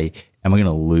 okay, am I going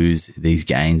to lose these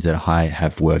gains that I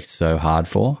have worked so hard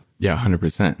for? Yeah,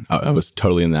 100%. I was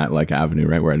totally in that like avenue,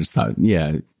 right? Where I just thought,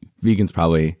 yeah, vegans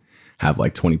probably have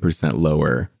like 20%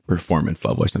 lower performance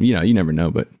level or something. You never know,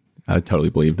 but I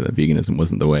totally believed that veganism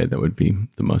wasn't the way that would be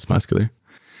the most muscular.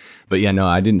 But yeah, no,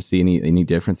 I didn't see any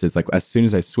differences. Like as soon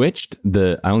as I switched,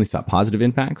 I only saw positive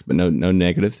impacts, but no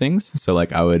negative things. So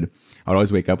like I would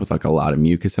always wake up with like a lot of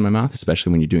mucus in my mouth,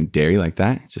 especially when you're doing dairy like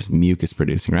that. It's just mucus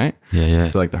producing, right? Yeah.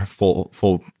 So like the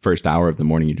full first hour of the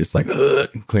morning, you're just like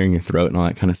clearing your throat and all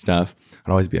that kind of stuff.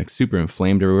 I'd always be like super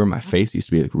inflamed everywhere. My face used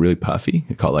to be like really puffy.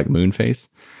 I call it like moon face.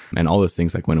 And all those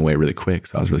things like went away really quick.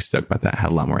 So I was really stoked about that. I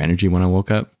had a lot more energy when I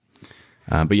woke up.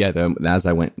 But yeah, as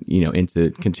I went,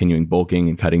 into continuing bulking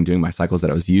and cutting, doing my cycles that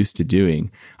I was used to doing,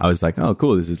 I was like, oh,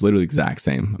 cool. This is literally the exact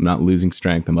same. I'm not losing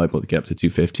strength. I'm able to get up to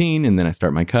 215 and then I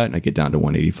start my cut and I get down to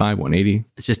 185, 180.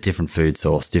 It's just different food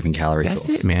source, different calorie source.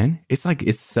 That's it, man. It's like,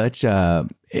 it's such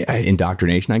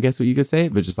indoctrination, I guess what you could say,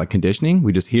 but just like conditioning.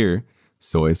 We just hear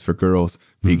soy's for girls,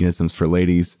 veganism's for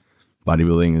ladies.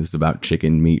 Bodybuilding is about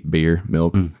chicken, meat, beer,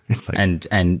 milk. It's like,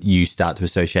 and you start to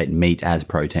associate meat as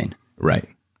protein. Right.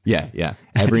 Yeah.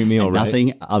 Every meal, right?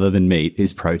 Nothing other than meat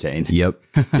is protein. Yep.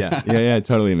 Yeah,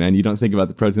 totally, man. You don't think about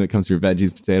the protein that comes through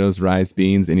veggies, potatoes, rice,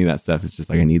 beans, any of that stuff. It's just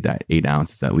like, I need that 8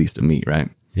 ounces at least of meat, right?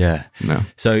 Yeah. No.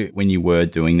 So when you were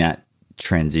doing that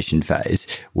transition phase,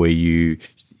 were you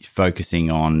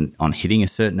focusing on hitting a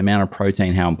certain amount of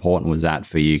protein? How important was that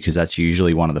for you? Because that's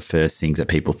usually one of the first things that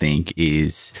people think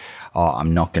is, oh,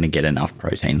 I'm not going to get enough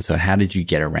protein. So how did you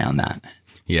get around that?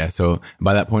 Yeah. So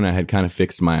by that point, I had kind of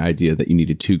fixed my idea that you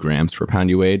needed 2 grams per pound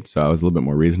you weighed. So I was a little bit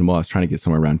more reasonable. I was trying to get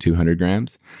somewhere around 200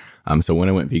 grams. So when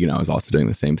I went vegan, I was also doing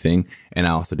the same thing. And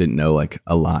I also didn't know like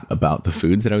a lot about the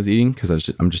foods that I was eating because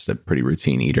I'm just a pretty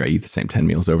routine eater. I eat the same 10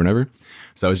 meals over and over.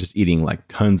 So I was just eating like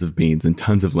tons of beans and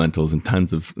tons of lentils and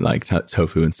tons of like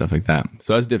tofu and stuff like that.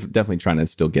 So I was definitely trying to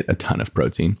still get a ton of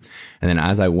protein. And then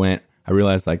as I went, I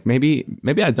realized like maybe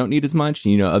I don't need as much.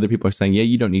 Other people are saying, yeah,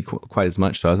 you don't need quite as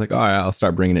much. So I was like, all right, I'll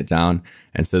start bringing it down.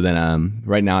 And so then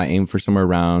right now I aim for somewhere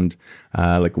around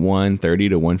like 130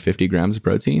 to 150 grams of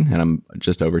protein. And I'm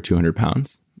just over 200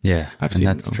 pounds. Yeah.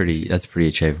 That's pretty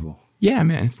achievable. Yeah,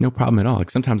 man, it's no problem at all. Like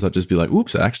sometimes I'll just be like,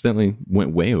 oops, I accidentally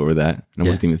went way over that. And I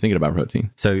wasn't even thinking about protein.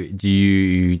 So do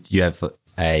you have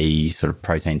a sort of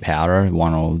protein powder,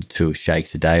 1 or 2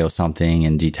 shakes a day or something?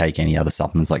 And do you take any other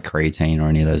supplements like creatine or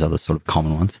any of those other sort of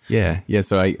common ones? Yeah.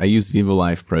 So I use Viva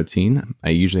Life protein. I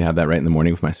usually have that right in the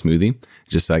morning with my smoothie,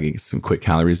 just so I can get some quick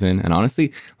calories in. And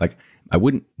honestly, like I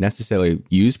wouldn't necessarily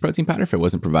use protein powder if it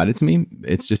wasn't provided to me.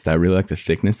 It's just that I really like the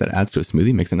thickness that adds to a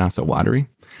smoothie, makes it not so watery.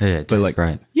 Yeah, it tastes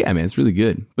great. Yeah, man, it's really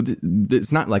good. But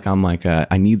it's not like I'm like,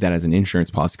 I need that as an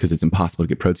insurance policy because it's impossible to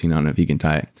get protein on a vegan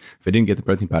diet. If I didn't get the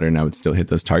protein powder, then I would still hit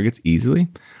those targets easily.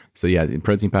 So yeah, the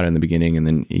protein powder in the beginning, and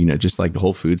then, just like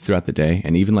whole foods throughout the day.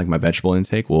 And even like my vegetable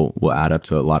intake will add up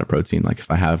to a lot of protein. Like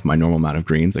if I have my normal amount of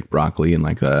greens, like broccoli and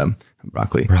like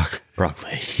broccoli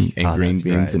and green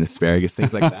beans and asparagus,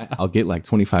 things like that, I'll get like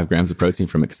 25 grams of protein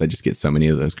from it because I just get so many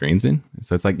of those greens in.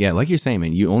 So it's like, yeah, like you're saying,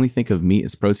 man, you only think of meat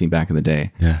as protein back in the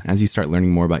day. Yeah. As you start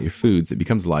learning more about your foods, it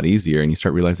becomes a lot easier, and you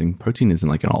start realizing protein is in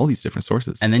like in all these different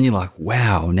sources. And then you're like,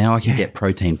 wow, now I can get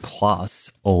protein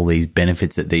plus all these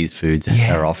benefits that these foods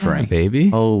are offering. Baby.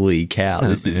 Holy cow,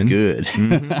 this is good.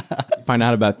 Mm-hmm. Find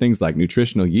out about things like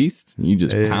nutritional yeast. You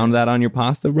just pound that on your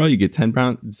pasta, bro. You get 10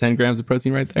 grams of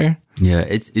protein right there. Yeah,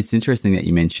 it's interesting that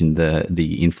you mentioned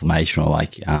the inflammation or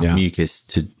like mucus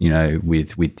to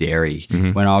with dairy.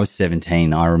 Mm-hmm. When I was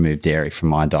 17, I removed dairy from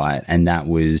my diet, and that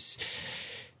was,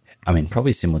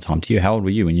 probably similar time to you. How old were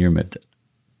you when you removed it?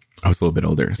 I was a little bit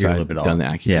older, so I'd done the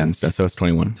Acne and stuff. So I was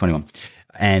 21.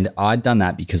 And I'd done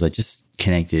that because I just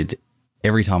connected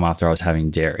every time after I was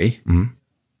having dairy. Mm-hmm.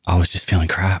 I was just feeling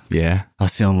crap. Yeah, I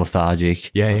was feeling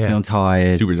lethargic. Yeah, I was feeling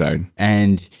tired, super tired,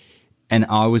 and And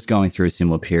I was going through a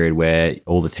similar period where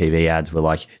all the TV ads were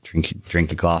like,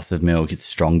 drink a glass of milk, it's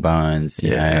strong bones.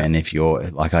 You know? And if you're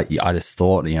like, I just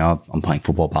thought, you know, I'm playing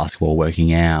football, basketball,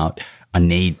 working out. I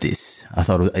need this. I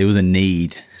thought it was a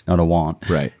need, not a want.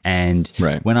 Right. And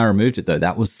when I removed it though,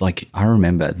 that was like, I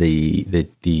remember the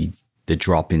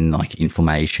drop in like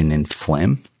inflammation and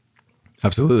phlegm.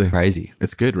 Absolutely. Crazy.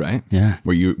 It's good, right? Yeah.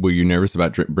 Were you nervous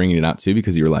about bringing it out too?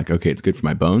 Because you were like, okay, it's good for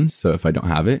my bones. So if I don't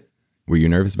have it, were you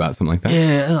nervous about something like that?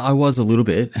 Yeah, I was a little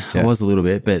bit.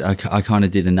 But I kind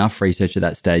of did enough research at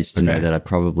that stage to know that I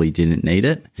probably didn't need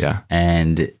it. Yeah.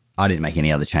 And I didn't make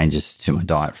any other changes to my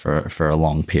diet for a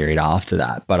long period after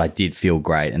that. But I did feel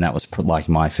great. And that was like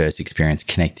my first experience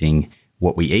connecting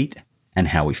what we eat and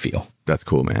how we feel. That's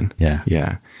cool, man. Yeah.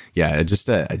 Yeah. Yeah. I just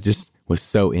was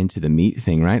so into the meat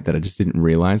thing, right? That I just didn't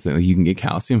realize that you can get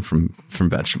calcium from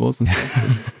vegetables and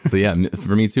stuff. So yeah,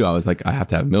 for me too, I was like, I have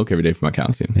to have milk every day for my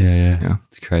calcium. Yeah.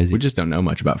 It's crazy. We just don't know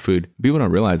much about food. People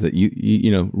don't realize that you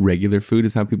know, regular food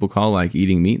is how people call like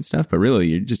eating meat and stuff, but really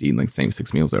you're just eating like the same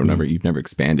 6 meals over and over. You've never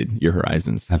expanded your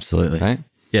horizons. Absolutely. Right?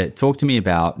 Yeah. Talk to me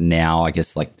about now, I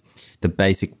guess, like the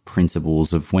basic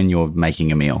principles of when you're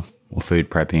making a meal or food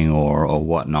prepping or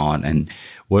whatnot, and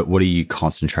what are you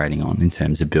concentrating on in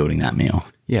terms of building that meal?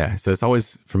 Yeah. So it's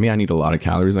always, for me, I need a lot of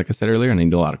calories, like I said earlier. I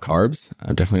need a lot of carbs.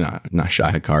 I'm definitely not shy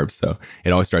of carbs. So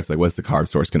it always starts like, what's the carb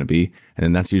source going to be? And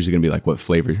then that's usually going to be like what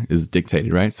flavor is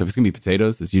dictated, right? So if it's going to be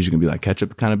potatoes, it's usually going to be like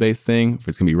ketchup kind of based thing. If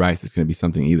it's going to be rice, it's going to be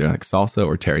something either like salsa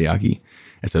or teriyaki.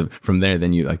 And so from there,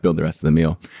 then you like build the rest of the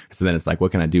meal. So then it's like,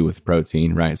 what can I do with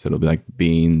protein, right? So it'll be like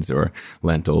beans or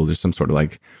lentils or some sort of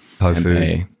like tofu.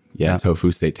 tempeh. Yeah,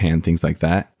 tofu, seitan, things like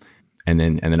that. And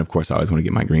then of course I always want to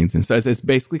get my greens in. So it's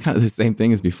basically kind of the same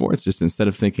thing as before. It's just instead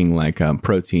of thinking like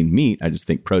protein meat, I just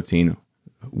think protein,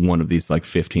 one of these like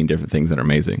 15 different things that are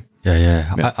amazing.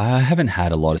 Yeah. I haven't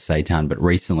had a lot of seitan, but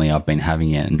recently I've been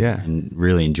having it and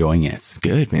really enjoying it. It's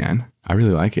good, man. I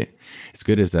really like it. It's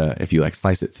good as if you like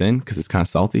slice it thin because it's kind of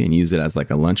salty and use it as like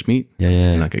a lunch meat. Yeah.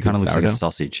 And like it kind of looks like a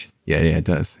sausage. Yeah, it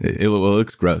does. It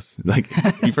looks gross. Like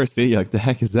you first see it, you're like, the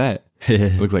heck is that?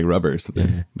 It looks like rubber or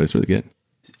something, but it's really good.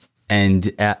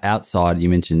 And outside, you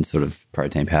mentioned sort of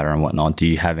protein powder and whatnot. Do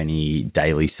you have any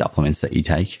daily supplements that you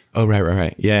take? Oh,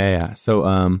 right. Yeah.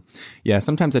 So,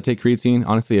 sometimes I take creatine.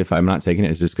 Honestly, if I'm not taking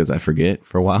it, it's just because I forget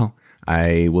for a while.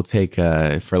 I will take,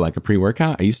 for like a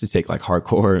pre-workout, I used to take like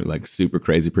hardcore, like super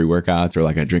crazy pre-workouts, or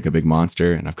like I drink a big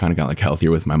Monster, and I've kind of got like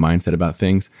healthier with my mindset about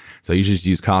things. So I usually just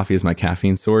use coffee as my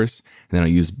caffeine source, and then I'll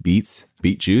use beet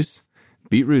juice.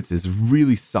 Beetroots is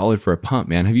really solid for a pump,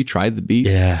 man. Have you tried the beets?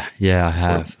 Yeah, I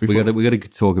have. We got to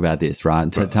talk about this,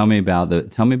 right? Tell me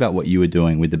about what you were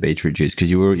doing with the beetroot juice, because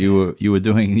you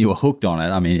were hooked on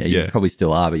it. I mean, you probably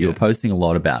still are, but you were posting a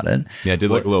lot about it. Yeah, I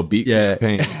did like a little beet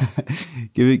campaign.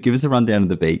 Give us a rundown of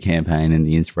the beet campaign and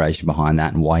the inspiration behind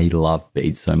that, and why you love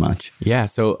beets so much. Yeah,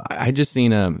 so I just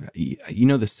seen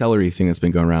the celery thing that's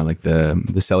been going around, like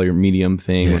the celery medium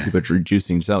thing where people are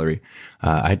juicing celery.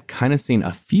 I'd kind of seen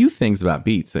a few things about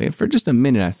beets. For just a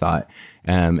minute, I saw it,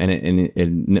 and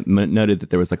it noted that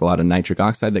there was like a lot of nitric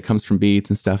oxide that comes from beets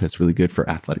and stuff. It's really good for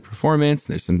athletic performance.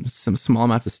 There's some small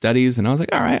amounts of studies, and I was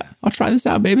like, all right, I'll try this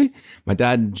out, baby. My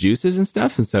dad juices and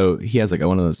stuff, and so he has like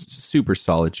one of those super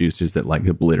solid juicers that like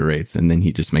obliterates, and then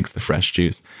he just makes the fresh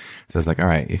juice. So I was like, all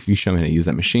right, if you show me how to use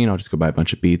that machine, I'll just go buy a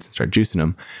bunch of beets and start juicing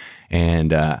them.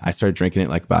 And I started drinking it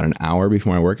like about an hour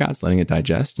before my workouts, letting it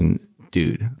digest. And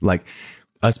dude, like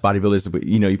us bodybuilders,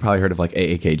 you probably heard of like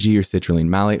AAKG or citrulline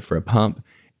malate for a pump.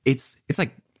 It's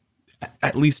like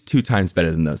at least 2 times better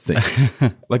than those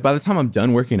things. Like by the time I'm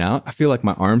done working out, I feel like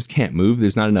my arms can't move.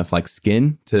 There's not enough like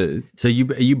skin to. So are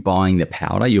you buying the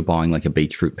powder? You're buying like a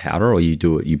beetroot powder, or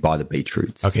you buy the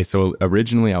beetroots? Okay, so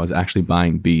originally I was actually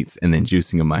buying beets and then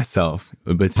juicing them myself.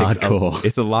 But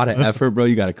it's a lot of effort, bro.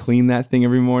 You got to clean that thing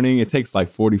every morning. It takes like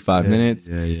 45 minutes.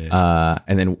 Yeah.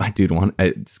 And then, dude,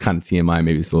 it's kind of TMI.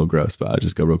 Maybe it's a little gross, but I'll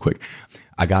just go real quick.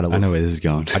 I know where this is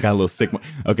going. I got a little sick.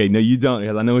 Okay, no, you don't,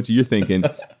 because I know what you're thinking.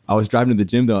 I was driving to the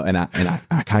gym though, and I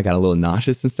kind of got a little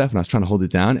nauseous and stuff, and I was trying to hold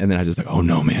it down, and then I just like, oh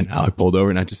no, man! I like pulled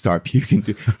over and I just started puking,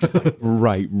 just like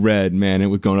bright red, man. It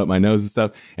was going up my nose and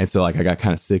stuff, and so like I got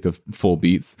kind of sick of full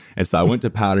beets, and so I went to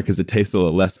powder because it tasted a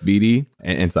little less beety,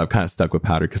 and so I've kind of stuck with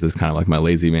powder because it's kind of like my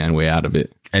lazy man way out of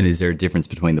it. And is there a difference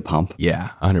between the pump?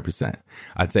 Yeah, 100%.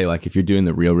 I'd say like if you're doing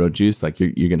the real juice, like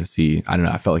you're going to see, I don't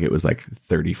know, I felt like it was like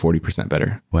 40%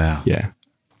 better. Wow. Yeah.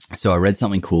 So I read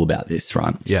something cool about this,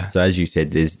 right? Yeah. So as you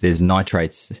said, there's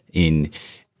nitrates in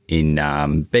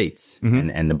beets,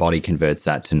 and the body converts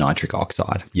that to nitric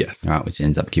oxide. Yes. Right, which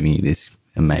ends up giving you this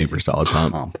amazing super solid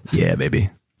pump. Yeah, baby.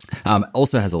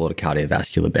 Also has a lot of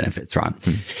cardiovascular benefits, right?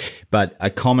 But a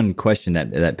common question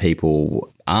that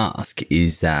people ask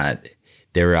is that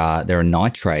there are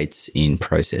nitrates in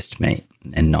processed meat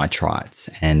and nitrites,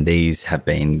 and these have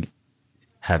been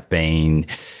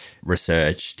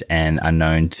researched and are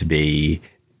known to be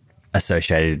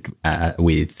associated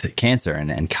with cancer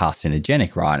and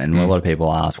carcinogenic, right? And a lot of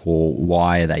people ask, well,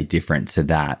 why are they different to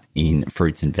that in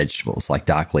fruits and vegetables? Like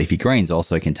dark leafy greens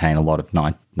also contain a lot of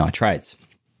nitrates.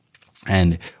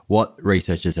 And what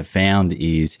researchers have found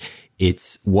is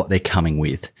it's what they're coming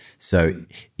with. So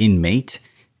in meat,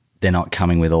 they're not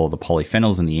coming with all the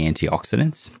polyphenols and the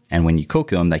antioxidants. And when you cook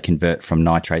them, they convert from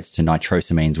nitrates to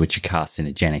nitrosamines, which are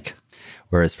carcinogenic.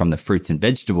 Whereas from the fruits and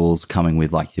vegetables coming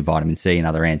with like the vitamin C and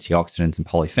other antioxidants and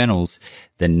polyphenols,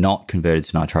 they're not converted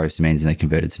to nitrosamines and they're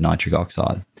converted to nitric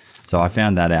oxide. So I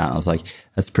found that out. I was like,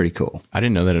 that's pretty cool. I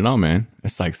didn't know that at all, man.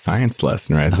 It's like science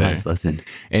lesson right there. Science lesson.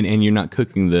 And you're not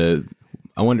cooking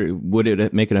I wonder, would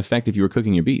it make an effect if you were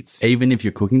cooking your beets? Even if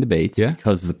you're cooking the beets, yeah,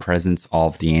 because of the presence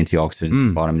of the antioxidants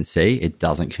and vitamin C, it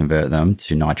doesn't convert them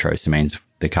to nitrosamines,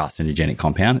 the carcinogenic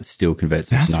compound. It still converts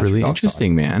them to nitric oxide. That's really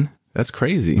interesting, man. That's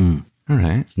crazy. All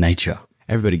right. Nature.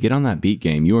 Everybody get on that beet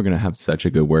game. You are going to have such a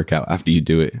good workout after you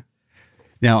do it.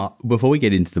 Now, before we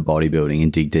get into the bodybuilding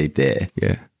and dig deep there,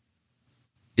 yeah,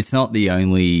 it's not the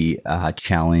only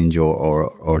challenge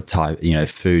or type,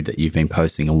 food that you've been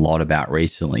posting a lot about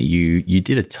recently. You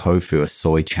did a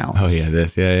soy challenge. Oh yeah,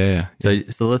 this, yeah.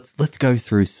 So let's go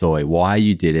through soy. Why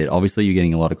you did it? Obviously, you're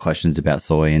getting a lot of questions about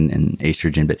soy and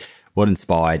estrogen, but what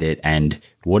inspired it, and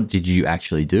what did you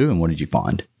actually do, and what did you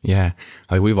find? Yeah,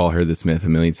 like we've all heard this myth a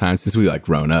million times since we like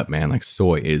grown up, man. Like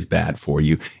soy is bad for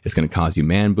you. It's going to cause you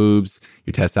man boobs.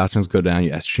 Your testosterone go down.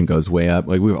 Your estrogen goes way up.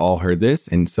 Like we've all heard this,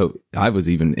 and so I was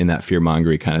even in that fear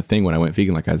mongery kind of thing when I went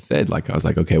vegan. Like I said, like I was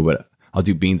like, okay, what? I'll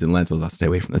do beans and lentils. I'll stay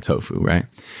away from the tofu, right?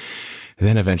 And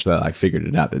then eventually I figured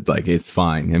it out that like it's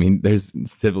fine. I mean, there's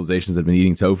civilizations that have been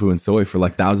eating tofu and soy for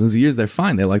like thousands of years. They're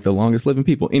fine. They're like the longest living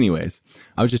people. Anyways,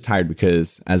 I was just tired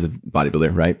because as a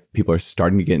bodybuilder, right? People are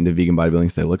starting to get into vegan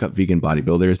bodybuilding. So they look up vegan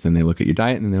bodybuilders, then they look at your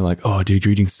diet and they're like, oh, dude,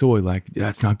 you're eating soy. Like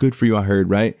that's not good for you, I heard,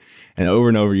 right? And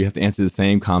over, you have to answer the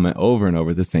same comment over and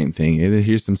over, the same thing.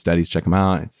 Here's some studies, check them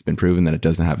out. It's been proven that it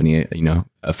doesn't have any,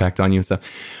 effect on you and stuff.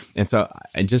 And so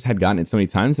I just had gotten it so many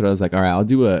times that I was like, all right, I'll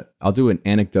do an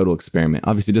anecdotal experiment.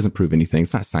 Obviously it doesn't prove anything.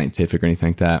 It's not scientific or anything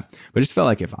like that. But I just felt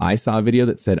like if I saw a video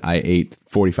that said I ate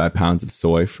 45 pounds of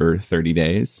soy for 30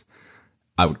 days,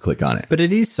 I would click on it. But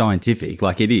it is scientific.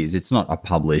 Like it is. It's not a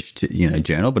published,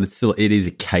 journal, but it is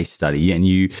a case study. And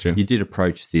you did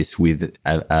approach this with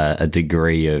a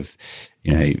degree of,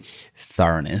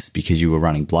 thoroughness because you were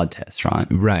running blood tests, right?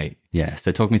 Right. Yeah.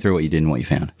 So talk me through what you did and what you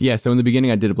found. Yeah. So in the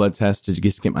beginning, I did a blood test to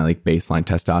just get my like baseline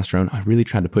testosterone. I really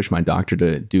tried to push my doctor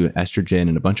to do estrogen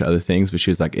and a bunch of other things, but she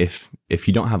was like, if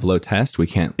you don't have low test, we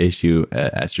can't issue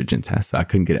an estrogen test. So I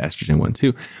couldn't get an estrogen one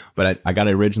too. But I got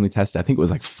it originally tested. I think it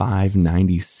was like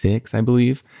 596, I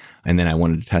believe. And then I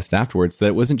wanted to test afterwards so that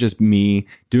it wasn't just me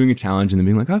doing a challenge and then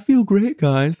being like, I feel great,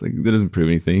 guys. Like that doesn't prove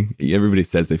anything. Everybody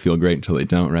says they feel great until they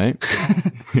don't, right?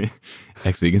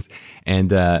 Ex-vegans. And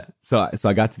so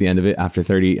I got to the end of it after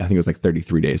 30, I think it was like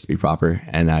 33 days to be proper.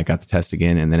 And I got the test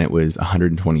again and then it was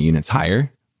 120 units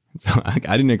higher. So I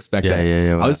didn't expect that.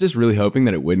 Yeah, I was just really hoping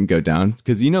that it wouldn't go down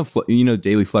because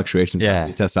daily fluctuations of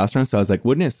testosterone. So I was like,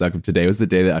 wouldn't it suck if today was the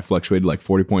day that I fluctuated like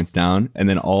 40 points down and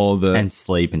then and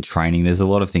sleep and training. There's a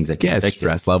lot of things that can affect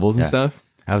stress levels and stuff.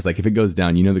 I was like, if it goes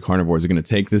down, the carnivores are going to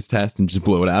take this test and just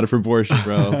blow it out of proportion,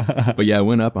 bro. But yeah, it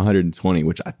went up 120,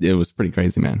 which it was pretty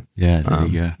crazy, man. Yeah, there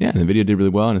you go. Yeah, and the video did really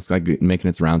well, and it's like making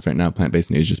its rounds right now.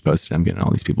 Plant-based News just posted. I'm getting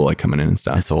all these people like coming in and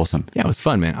stuff. That's awesome. Yeah, it was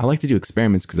fun, man. I like to do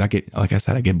experiments because I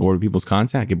get bored with people's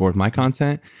content. I get bored with my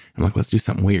content. I'm like, let's do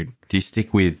something weird. Do you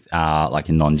stick with like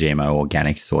a non-GMO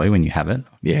organic soy when you have it?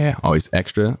 Yeah, always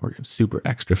extra or super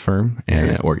extra firm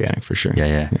and organic for sure.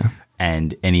 Yeah.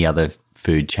 And any other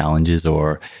food challenges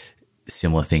or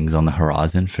similar things on the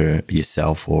horizon for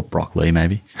yourself or broccoli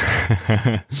maybe?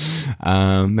 Man,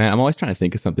 I'm always trying to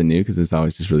think of something new because it's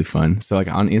always just really fun. So like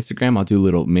on Instagram, I'll do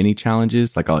little mini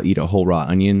challenges. Like I'll eat a whole raw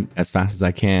onion as fast as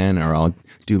I can, or I'll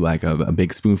do like a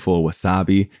big spoonful of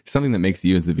wasabi, something that makes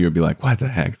you as the viewer be like, what the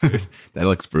heck, dude? That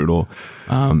looks brutal.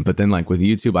 But then like with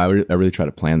YouTube, I really try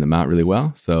to plan them out really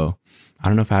well. So I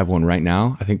don't know if I have one right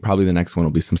now. I think probably the next one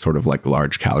will be some sort of like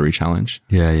large calorie challenge.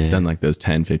 Yeah. Done like those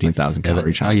 10, 15,000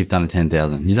 calorie challenges. Oh, you've done a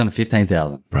 10,000. You've done a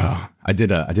 15,000. Bro, I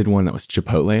did one that was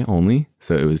Chipotle only.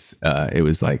 So it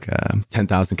was like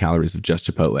 10,000 calories of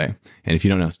just Chipotle. And if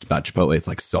you don't know about Chipotle, it's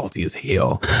like salty as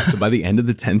hell. So by the end of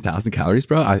the 10,000 calories,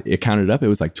 bro, it counted up. It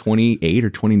was like 28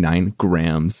 or 29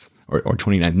 grams or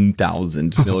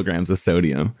 29,000 milligrams of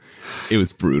sodium. It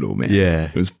was brutal, man. Yeah.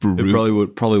 It was brutal.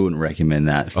 Probably wouldn't recommend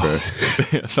that for,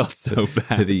 I felt so for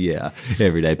bad. the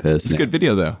everyday person. It's a good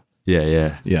video though.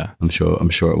 Yeah. I'm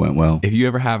sure it went well. If you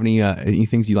ever have any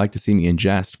things you'd like to see me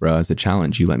ingest, bro, as a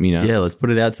challenge, you let me know. Yeah, let's put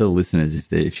it out to the listeners.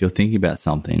 If you're thinking about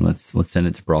something, let's send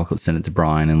it to Brock, let's send it to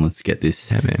Brian, and let's get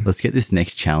this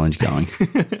next challenge going.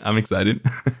 I'm excited.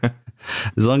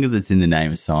 As long as it's in the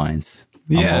name of science.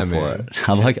 Yeah, I'm all man. for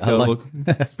it. I like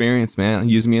experience, man.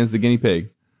 Use me as the guinea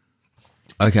pig.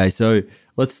 Okay, so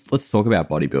let's talk about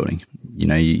bodybuilding.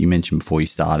 You mentioned before you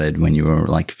started when you were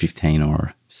like 15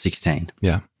 or 16.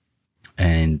 Yeah.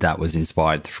 And that was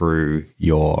inspired through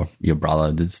your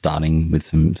brother starting with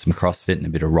some CrossFit and a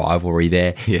bit of rivalry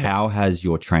there. Yeah. How has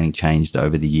your training changed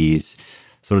over the years?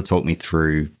 Sort of talk me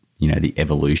through, the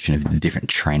evolution of the different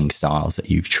training styles that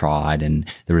you've tried and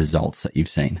the results that you've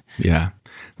seen. Yeah.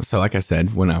 So like I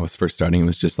said, when I was first starting, it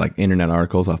was just like internet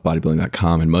articles off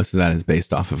bodybuilding.com. And most of that is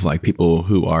based off of like people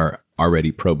who are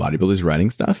already pro bodybuilders writing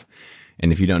stuff.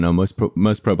 And if you don't know, most pro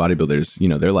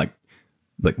bodybuilders, they're like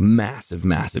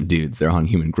massive dudes. They're on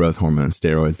human growth hormone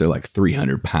steroids. They're like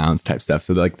 300 pounds type stuff.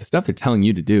 So like the stuff they're telling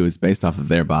you to do is based off of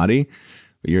their body.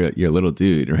 But you're a little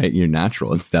dude, right? You're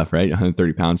natural and stuff, right?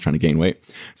 130 pounds trying to gain weight.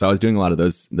 So I was doing a lot of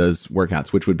those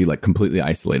workouts, which would be like completely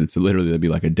isolated. So literally there'd be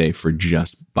like a day for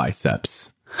just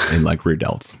biceps and like rear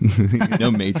delts,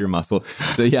 no major muscle.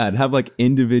 So yeah, I'd have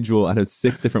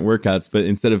 6 different workouts, but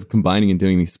instead of combining and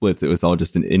doing these splits, it was all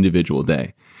just an individual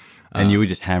day. And you were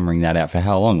just hammering that out for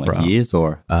how long? Like years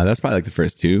or? That's probably like the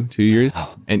first two years.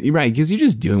 Wow. And you're right, because you're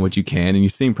just doing what you can and you're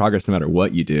seeing progress no matter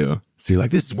what you do. So you're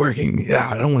like, this is working. Yeah,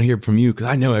 I don't want to hear from you because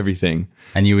I know everything.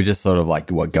 And you were just sort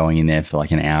of going in there for like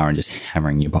an hour and just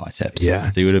hammering your biceps. Yeah.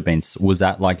 So you would have been, was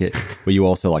that like it? Were you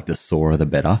also like the sorer the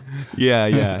better?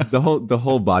 Yeah. The whole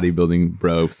bodybuilding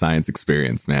bro science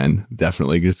experience, man.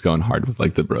 Definitely just going hard with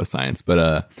like the bro science.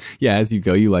 But yeah, as you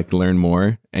go, you like learn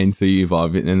more. And so you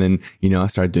evolve it. And then, I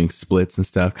started doing splits and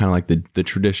stuff, kind of like the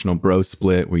traditional bro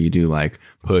split where you do like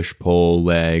push, pull,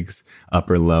 legs,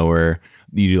 upper, lower.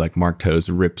 You do like Mark Toe's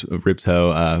rip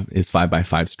toe, his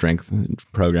 5x5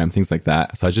 strength program, things like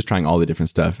that. So I was just trying all the different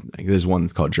stuff. Like, there's one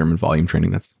that's called German volume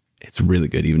training. It's really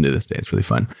good even to this day. It's really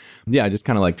fun. Yeah, I just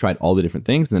kind of like tried all the different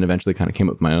things and then eventually kind of came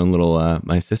up with my own little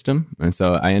my system. And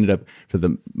so I ended up for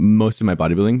the most of my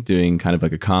bodybuilding doing kind of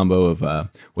like a combo of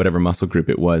whatever muscle group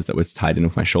it was that was tied in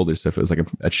with my shoulders. So if it was like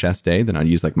a chest day, then I'd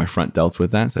use like my front delts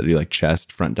with that. So I'd do like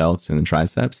chest, front delts, and then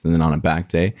triceps. And then on a back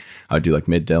day, I would do like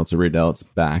mid delts or rear delts,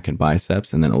 back and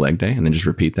biceps, and then a leg day, and then just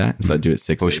repeat that. And so I'd do it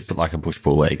 6 days. Like a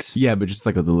push-pull legs. Yeah, but just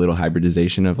like with a little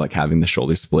hybridization of like having the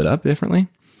shoulders split up differently.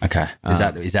 Okay.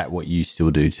 Is that what you still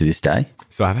do to this day?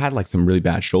 So I've had like some really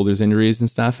bad shoulders injuries and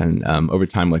stuff. And over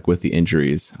time, like with the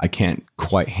injuries, I can't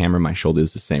quite hammer my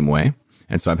shoulders the same way.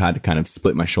 And so I've had to kind of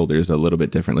split my shoulders a little bit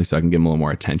differently so I can give them a little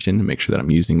more attention and make sure that I'm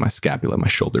using my scapula, my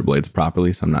shoulder blades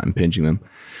properly so I'm not impinging them.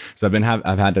 So I've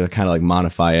had to kind of like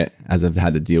modify it as I've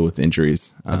had to deal with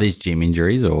injuries. Are these gym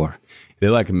injuries or? They're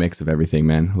like a mix of everything,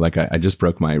 man. Like I just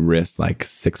broke my wrist like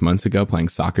 6 months ago playing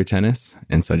soccer tennis.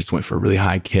 And so I just went for a really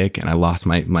high kick and I lost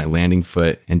my landing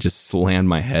foot and just slammed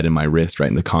my head and my wrist right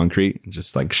in the concrete and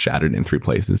just like shattered in 3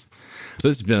 places. So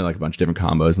this has been like a bunch of different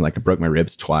combos and like I broke my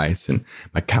ribs twice and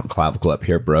my clavicle up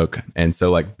here broke. And so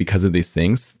like because of these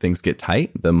things get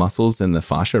tight. The muscles and the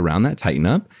fascia around that tighten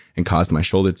up and cause my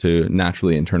shoulder to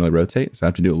naturally internally rotate. So I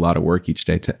have to do a lot of work each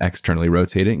day to externally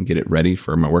rotate it and get it ready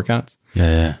for my workouts.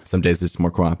 Yeah. Some days it's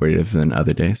more cooperative than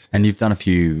other days. And you've done a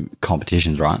few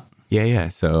competitions, right? Yeah.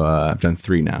 So I've done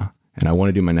 3 now. And I want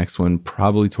to do my next one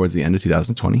probably towards the end of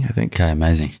 2020, I think. Okay,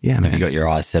 amazing. Yeah, man. Have you got your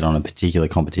eyes set on a particular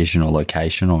competition or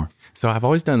location or? So I've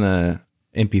always done the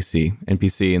NPC.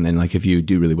 And then like if you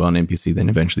do really well in NPC, then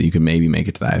eventually you can maybe make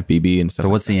it to the IFBB and stuff. So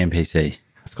what's the NPC?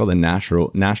 It's called the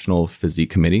National Physique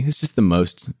Committee. It's just the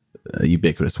most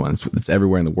ubiquitous one. It's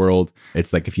everywhere in the world.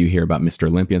 It's like if you hear about Mr.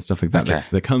 Olympia and stuff like that, okay.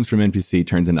 that comes from NPC,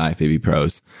 turns into IFBB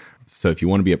pros. So if you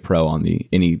want to be a pro on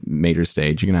any major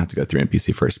stage, you're going to have to go through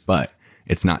NPC first, but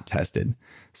it's not tested.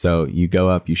 So you go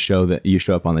up, you show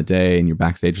up on the day and you're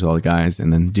backstage with all the guys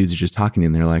and then the dudes are just talking to you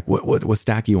and they're like, what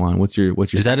stack you on? What's your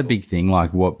Is that a big thing?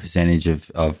 Like what percentage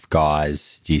of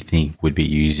guys do you think would be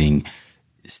using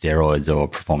steroids or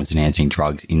performance enhancing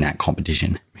drugs in that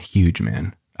competition? Huge,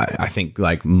 man. I think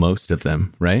like most of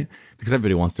them, right? Because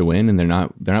everybody wants to win and they're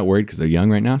not worried because they're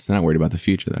young right now. So they're not worried about the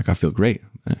future. They're like, I feel great.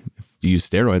 If you use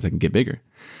steroids, I can get bigger.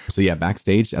 So yeah,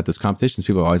 backstage at those competitions,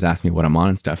 people always ask me what I'm on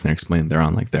and stuff. And they're explaining they're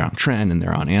on Tren and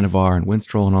they're on Anavar and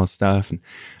Winstrol and all this stuff. And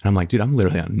I'm like, dude, I'm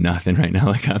literally on nothing right now.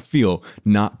 Like I feel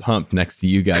not pumped next to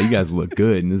you guys. You guys look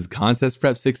good. And this is contest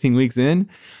prep 16 weeks in.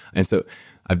 And so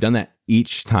I've done that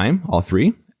each time, all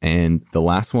 3. And the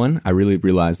last one, I really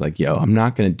realized like, yo, I'm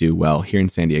not going to do well here in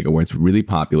San Diego where it's really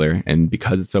popular. And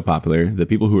because it's so popular, the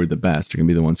people who are the best are going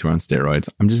to be the ones who are on steroids.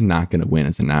 I'm just not going to win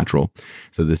as a natural.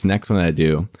 So this next one that I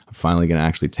do, I'm finally going to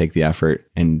actually take the effort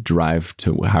and drive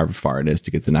to however far it is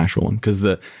to get the natural one. Because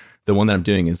the one that I'm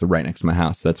doing is right next to my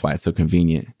house. So that's why it's so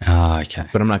convenient. Oh, okay.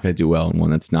 But I'm not going to do well in one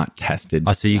that's not tested.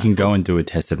 Oh, so you can go and do a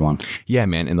tested one. Yeah,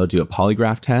 man. And they'll do a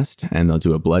polygraph test and they'll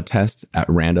do a blood test at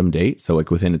random date. So like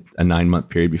within a 9-month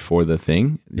period before the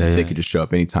thing, they could just show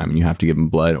up anytime and you have to give them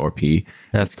blood or pee.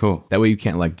 That's cool. That way you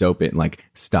can't like dope it and like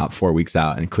stop 4 weeks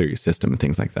out and clear your system and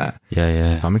things like that.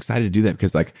 Yeah. So I'm excited to do that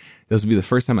because like this will be the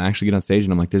first time I actually get on stage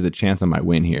and I'm like, there's a chance I might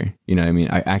win here. You know what I mean?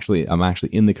 I'm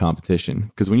actually in the competition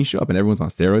because when you show up and everyone's on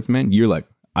steroids, man, you're like,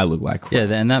 I look like crap.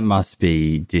 Yeah, and that must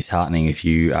be disheartening if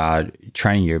you are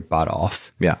training your butt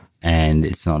off. Yeah. And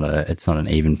it's not an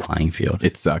even playing field.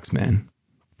 It sucks, man.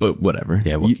 But whatever.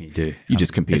 Yeah, what can you do? You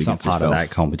just compete against yourself. It's not part of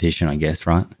that competition, I guess,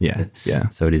 right? Yeah.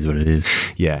 So it is what it is.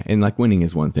 Yeah. And like winning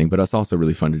is one thing, but it's also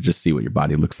really fun to just see what your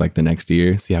body looks like the next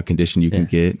year, see how conditioned you can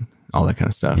get, all that kind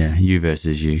of stuff. Yeah, you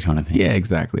versus you kind of thing. Yeah,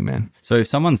 exactly, man. So if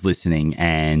someone's listening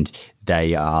and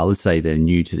they are, let's say they're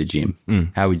new to the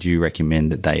gym, how would you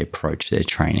recommend that they approach their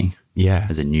training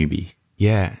as a newbie?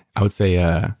 Yeah, I would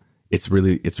say it's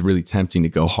really tempting to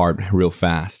go hard real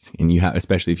fast. And you have,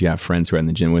 especially if you have friends who are in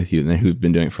the gym with you and who've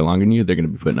been doing it for longer than you, they're going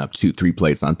to be putting up 2-3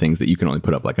 plates on things that you can only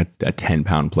put up like a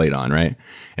 10-pound plate on, right?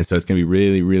 And so it's going to be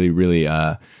really, really, really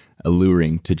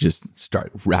alluring to just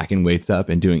start racking weights up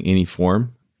and doing any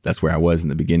form. That's where I was in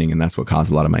the beginning, and that's what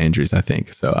caused a lot of my injuries, I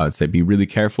think. So I would say be really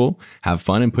careful, have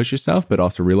fun and push yourself, but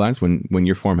also realize when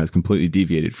your form has completely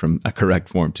deviated from a correct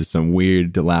form to some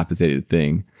weird, dilapidated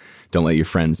thing, don't let your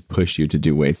friends push you to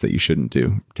do weights that you shouldn't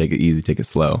do. Take it easy, take it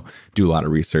slow, do a lot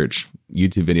of research.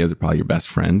 YouTube videos are probably your best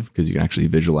friend because you can actually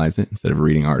visualize it instead of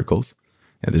reading articles.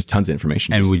 Yeah, there's tons of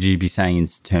information. And would you be saying in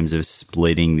terms of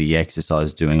splitting the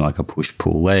exercise, doing like a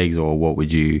push-pull legs, or what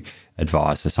would you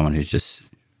advise for someone who's just,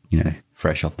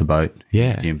 fresh off the boat,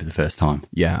 gym for the first time?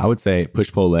 Yeah, I would say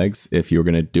push-pull legs. If you're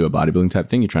going to do a bodybuilding type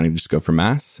thing, you're trying to just go for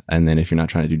mass. And then if you're not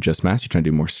trying to do just mass, you're trying to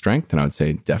do more strength. And I would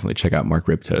say definitely check out Mark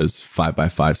Ripto's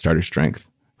 5x5 starter strength.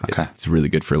 Okay. It's really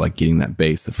good for like getting that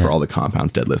base for all the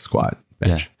compounds, deadlift, squat,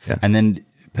 bench. Yeah. And then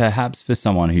perhaps for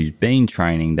someone who's been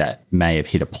training that may have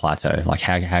hit a plateau, like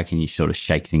how can you sort of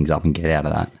shake things up and get out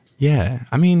of that? Yeah,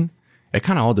 I mean, it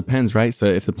kind of all depends, right? So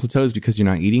if the plateau is because you're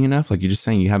not eating enough, like you're just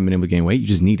saying you haven't been able to gain weight, you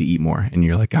just need to eat more. And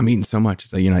you're like, I'm eating so much.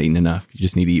 It's like, you're not eating enough. You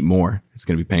just need to eat more. It's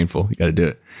going to be painful. You got to do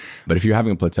it. But if you're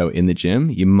having a plateau in the gym,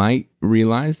 you might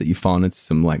realize that you've fallen into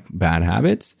some like bad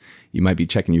habits. You might be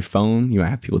checking your phone. You might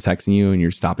have people texting you and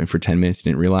you're stopping for 10 minutes.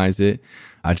 You didn't realize it.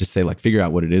 I just say like, figure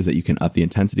out what it is that you can up the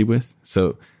intensity with.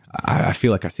 So I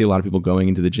feel like I see a lot of people going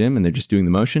into the gym and they're just doing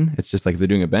the motion. It's just like if they're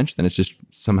doing a bench, then it's just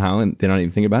somehow, and they're not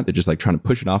even thinking about it. They're just like trying to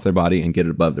push it off their body and get it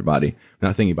above their body. They're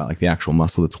not thinking about like the actual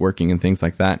muscle that's working and things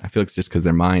like that. I feel like it's just because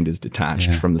their mind is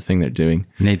detached from the thing they're doing.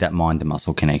 You need that mind to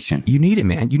muscle connection. You need it,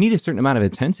 man. You need a certain amount of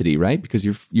intensity, right? Because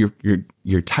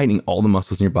you're tightening all the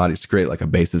muscles in your body to create like a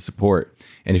base of support.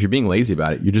 And if you're being lazy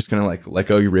about it, you're just going to like let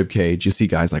go of your rib cage. You see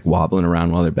guys like wobbling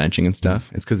around while they're benching and stuff.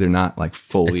 It's because they're not like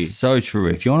fully. It's so true.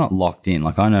 If you're not locked in,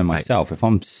 like I know myself, if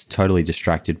I'm totally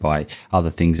distracted by other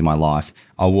things in my life,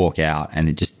 I'll walk out and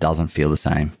it just doesn't feel the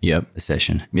same. Yep. The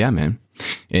session. Yeah, man.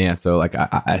 Yeah. So like,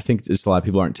 I think just a lot of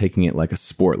people aren't taking it like a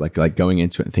sport, like going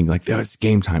into it and thinking like, oh, it's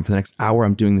game time for the next hour.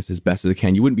 I'm doing this as best as I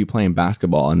can. You wouldn't be playing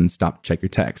basketball and then stop to check your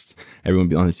texts.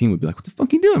 Everyone on the team would be like, what the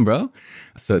fuck are you doing, bro?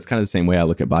 So it's kind of the same way I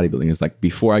look at bodybuilding. Is like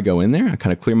before I go in there, I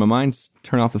kind of clear my mind,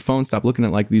 turn off the phone, stop looking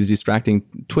at like these distracting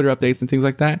Twitter updates and things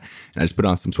like that. And I just put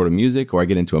on some sort of music, or I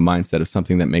get into a mindset of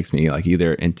something that makes me like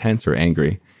either intense or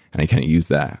angry. And I kind of use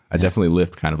that. I definitely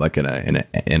lift kind of like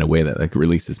in a way that like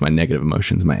releases my negative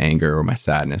emotions, my anger or my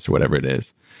sadness or whatever it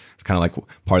is. It's kind of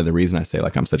like part of the reason I say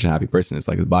like I'm such a happy person. It's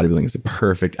like bodybuilding is a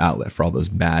perfect outlet for all those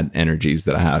bad energies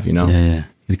that I have, you know? Yeah.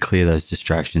 You clear those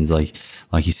distractions, like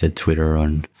you said, Twitter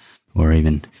or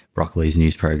even Broccoli's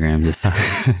news program. Just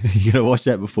you gotta watch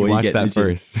that before you get that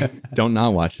first. Don't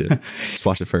not watch it. Just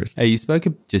watch it first. Hey, you spoke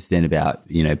just then about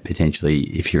potentially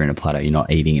if you're in a plateau, you're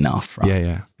not eating enough, right?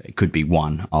 Yeah. It could be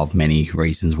one of many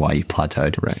reasons why you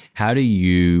plateaued. Right. How do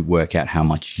you work out how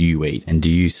much you eat, and do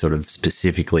you sort of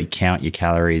specifically count your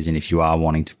calories? And if you are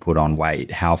wanting to put on weight,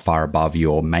 how far above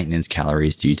your maintenance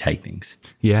calories do you take things?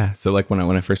 Yeah. So like when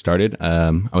I first started,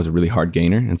 I was a really hard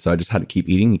gainer. And so I just had to keep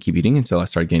eating until I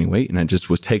started gaining weight. And I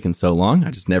just was taking so long. I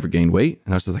just never gained weight.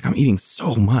 And I was just like, I'm eating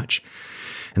so much.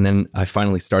 And then I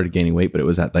finally started gaining weight, but it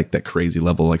was at like that crazy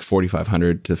level, like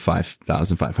 4,500 to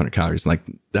 5,500 calories. Like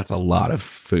that's a lot of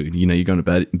food. You go to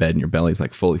bed and your belly's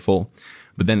like fully full.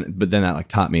 But then that like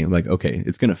taught me like, okay,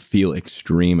 it's going to feel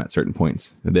extreme at certain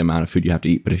points, the amount of food you have to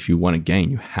eat. But if you want to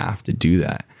gain, you have to do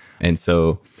that. And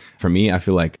so for me, I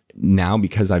feel like now,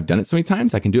 because I've done it so many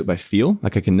times, I can do it by feel.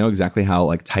 Like I can know exactly how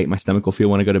like tight my stomach will feel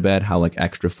when I go to bed, how like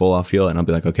extra full I'll feel. And I'll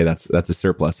be like, okay, that's a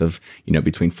surplus of,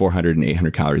 between 400 and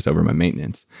 800 calories over my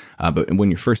maintenance. But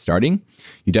when you're first starting,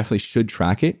 you definitely should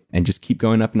track it and just keep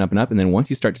going up and up and up. And then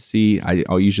once you start to see,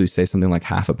 I'll usually say something like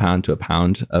half a pound to a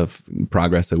pound of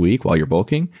progress a week while you're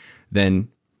bulking, then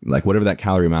like whatever that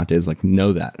calorie amount is, like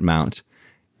know that amount.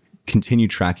 Continue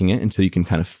tracking it until you can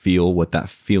kind of feel what that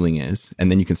feeling is.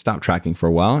 And then you can stop tracking for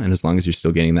a while. And as long as you're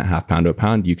still getting that half pound to a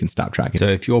pound, you can stop tracking. So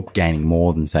if you're gaining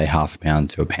more than, say, half a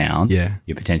pound to a pound,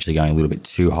 you're potentially going a little bit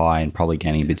too high and probably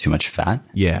gaining a bit too much fat.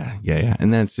 Yeah.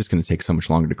 And then it's just going to take so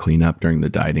much longer to clean up during the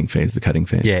dieting phase, the cutting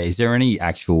phase. Yeah. Is there any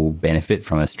actual benefit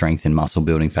from a strength and muscle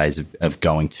building phase of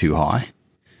going too high?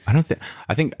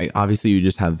 I think obviously you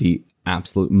just have the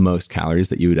absolute most calories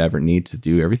that you would ever need to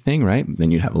do everything, right? Then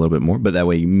you'd have a little bit more, but that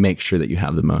way you make sure that you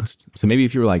have the most. So maybe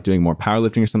if you were like doing more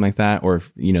powerlifting or something like that, or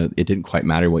if, it didn't quite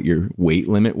matter what your weight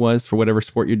limit was for whatever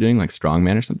sport you're doing, like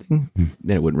strongman or something,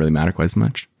 then it wouldn't really matter quite as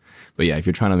much. But yeah, if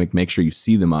you're trying to make sure you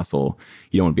see the muscle,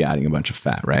 you don't want to be adding a bunch of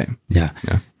fat, right? Yeah.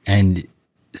 And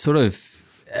sort of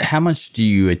how much do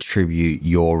you attribute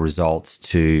your results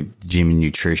to gym and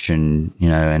nutrition,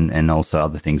 and also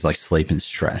other things like sleep and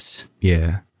stress?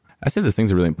 Yeah. I say those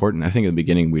things are really important. I think in the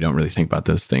beginning, we don't really think about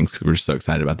those things because we're just so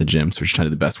excited about the gym. So we're just trying to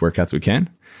do the best workouts we can.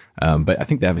 But I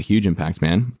think they have a huge impact,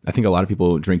 man. I think a lot of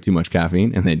people drink too much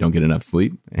caffeine and they don't get enough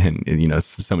sleep. And,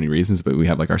 so many reasons, but we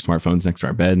have like our smartphones next to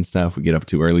our bed and stuff. We get up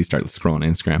too early, start scrolling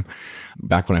Instagram.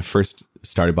 Back when I first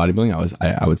started bodybuilding,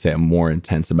 I would say I'm more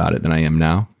intense about it than I am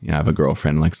now. I have a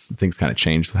girlfriend, like things kind of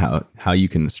changed with how you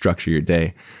can structure your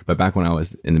day. But back when I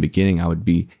was in the beginning, I would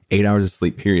be 8 hours of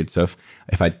sleep, period. So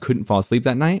if I couldn't fall asleep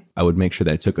that night, I would make sure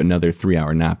that I took another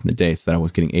 3-hour nap in the day so that I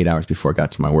was getting 8 hours before I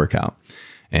got to my workout.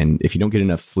 And if you don't get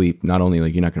enough sleep, not only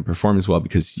like you're not going to perform as well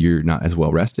because you're not as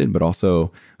well rested, but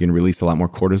also you're going to release a lot more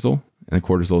cortisol. And the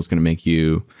cortisol is going to make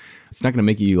you, it's not going to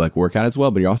make you like work out as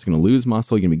well, but you're also going to lose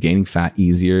muscle. You're going to be gaining fat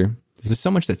easier. There's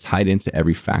so much that's tied into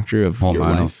every factor of your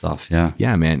life. Stuff, yeah.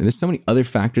 Yeah, man. And there's so many other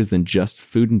factors than just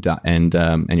food and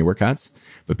your workouts,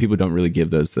 but people don't really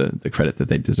give those the credit that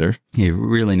they deserve. Yeah, it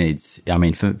really needs,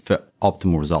 for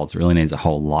optimal results, it really needs a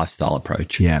whole lifestyle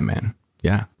approach. Yeah, man.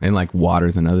 Yeah. And like water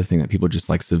is another thing that people just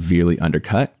like severely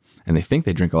undercut, and they think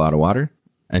they drink a lot of water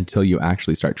until you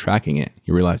actually start tracking it.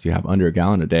 You realize you have under a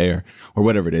gallon a day or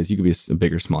whatever it is. You could be a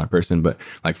bigger, smaller person. But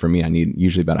like for me, I need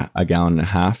usually about a gallon and a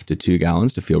half to 2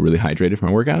 gallons to feel really hydrated for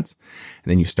my workouts.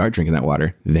 And then you start drinking that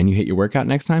water. Then you hit your workout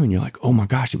next time and you're like, oh my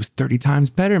gosh, it was 30 times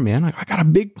better, man. Like I got a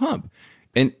big pump.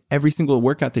 And every single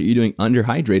workout that you're doing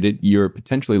underhydrated, you're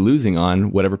potentially losing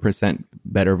on whatever percent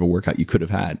better of a workout you could have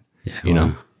had. Yeah, I don't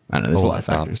know. There's a lot of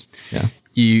factors. Yeah.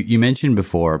 You mentioned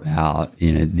before about,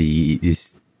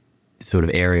 this sort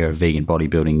of area of vegan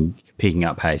bodybuilding picking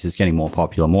up pace. It's getting more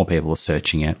popular. More people are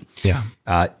searching it. Yeah.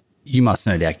 You must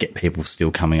no doubt get people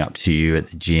still coming up to you at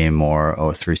the gym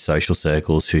or through social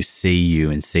circles who see you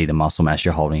and see the muscle mass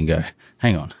you're holding and go,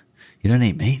 hang on, you don't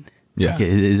eat meat? Yeah. Like,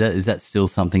 is that still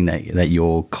something that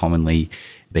you're commonly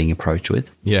being approached with?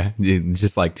 Yeah.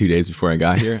 Just like 2 days before I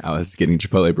got here, I was getting a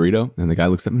Chipotle burrito and the guy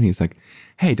looks at me and he's like,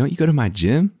 hey, don't you go to my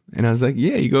gym? And I was like,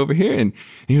 yeah, you go over here. And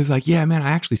he was like, yeah, man,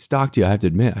 I actually stalked you. I have to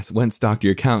admit, I went and stalked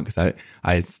your account because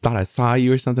I thought I saw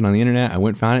you or something on the internet. I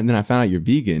went and found it. And then I found out you're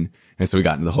vegan. And so we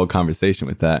got into the whole conversation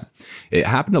with that. It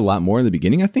happened a lot more in the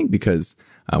beginning, I think, because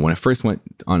when I first went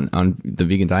on the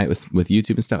vegan diet with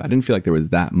YouTube and stuff, I didn't feel like there was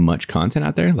that much content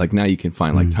out there. Like now you can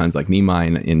find like tons like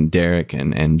Nima and Derek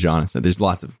and John and stuff. There's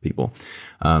lots of people.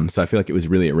 So I feel like it was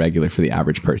really irregular for the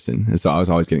average person. And so I was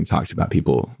always getting talked to about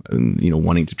people,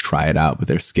 wanting to try it out, but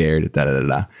they're scared.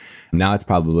 Now it's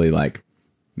probably like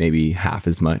maybe half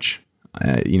as much,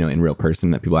 in real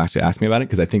person that people actually ask me about it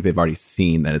because I think they've already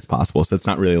seen that it's possible. So it's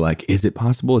not really like, is it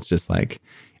possible? It's just like,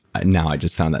 now I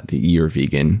just found that you're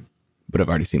vegan, but I've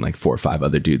already seen like 4 or 5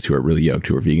 other dudes who are really yoked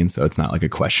who are vegan. So it's not like a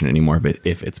question anymore of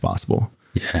if it's possible.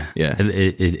 Yeah. Yeah.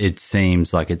 It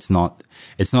seems like it's not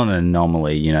an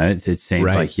anomaly, it seems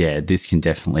right. like, this can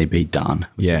definitely be done,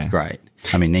 which is great.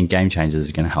 I mean, and Game Changers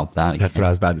is going to help that. That's what I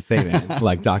was about to say, man. It's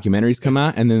like documentaries come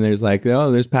out and then there's like,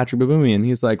 there's Patrick Babumi and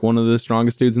he's like one of the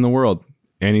strongest dudes in the world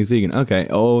and he's vegan. Okay.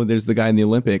 Oh, there's the guy in the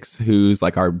Olympics who's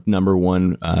like our number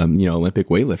one, Olympic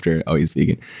weightlifter. Oh, he's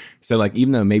vegan. So like,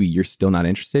 even though maybe you're still not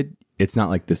interested, it's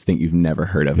not like this thing you've never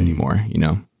heard of anymore,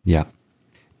 Yeah.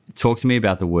 Talk to me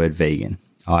about the word vegan.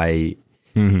 I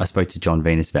spoke to John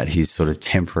Venus about his sort of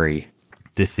temporary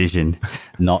decision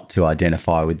not to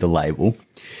identify with the label.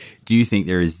 Do you think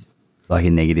there is like a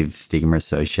negative stigma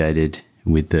associated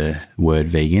with the word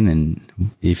vegan?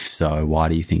 And if so, why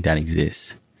do you think that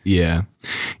exists? Yeah.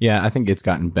 I think it's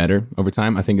gotten better over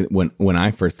time. I think when I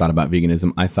first thought about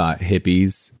veganism, I thought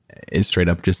hippies is straight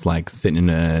up just like sitting in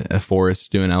a forest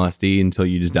doing LSD until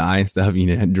you just die and stuff.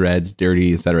 Dreads,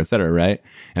 dirty, et cetera, right?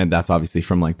 And that's obviously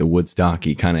from like the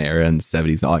Woodstocky kind of era in the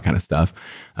 70s, all that kind of stuff.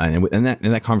 And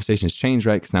that conversation has changed,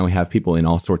 right? Because now we have people in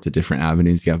all sorts of different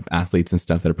avenues. You have athletes and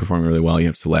stuff that are performing really well. You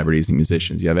have celebrities and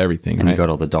musicians. You have everything, and right? You got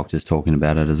all the doctors talking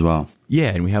about it as well. Yeah,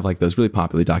 and we have like those really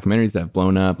popular documentaries that have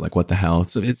blown up, like What the Hell.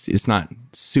 So it's not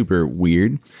super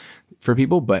weird for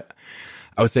people, but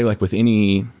I would say like with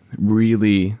any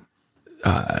really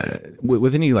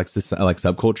with any like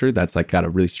subculture that's like got a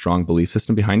really strong belief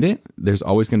system behind it, there's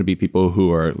always going to be people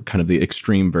who are kind of the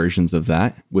extreme versions of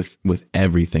that with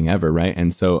everything ever, right?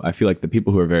 And so I feel like the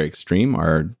people who are very extreme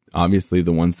are obviously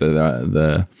the ones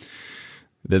that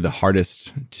they're the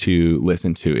hardest to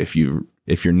listen to. If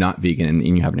you're not vegan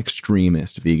and you have an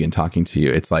extremist vegan talking to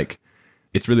you, it's like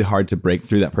it's really hard to break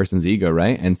through that person's ego,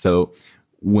 right? And so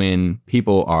when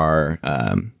people are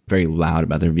very loud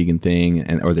about their vegan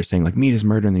thing, or they're saying like meat is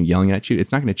murder and they're yelling at you,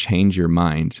 it's not going to change your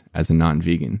mind as a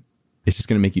non-vegan. It's just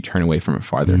going to make you turn away from it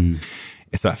farther.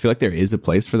 So I feel like there is a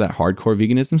place for that hardcore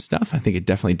veganism stuff. I think it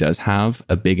definitely does have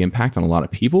a big impact on a lot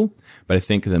of people, but I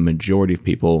think the majority of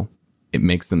people, it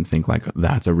makes them think like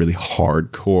that's a really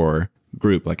hardcore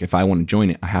group. Like if I want to join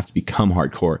it, I have to become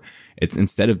hardcore. It's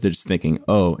instead of just thinking,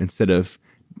 oh, instead of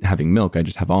having milk, I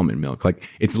just have almond milk. Like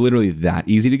it's literally that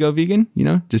easy to go vegan,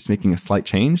 just making a slight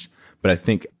change. But I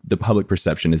think the public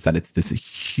perception is that it's this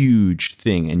huge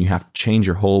thing and you have to change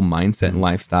your whole mindset and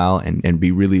lifestyle and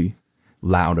be really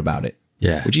loud about it.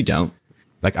 Yeah. Which you don't.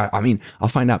 Like, I mean, I'll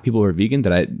find out people who are vegan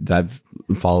that I've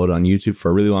followed on YouTube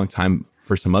for a really long time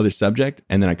for some other subject.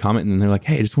 And then I comment and then they're like,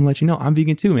 hey, I just want to let you know I'm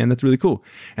vegan too, man. That's really cool.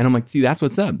 And I'm like, see, that's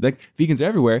what's up. Like vegans are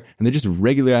everywhere and they're just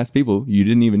regular ass people you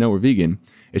didn't even know were vegan.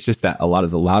 It's just that a lot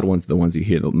of the loud ones are the ones you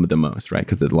hear the most, right?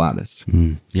 Because they're the loudest.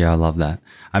 Yeah, I love that.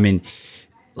 I mean,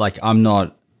 like I'm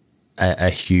not a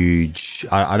huge,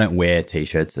 I don't wear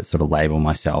t-shirts that sort of label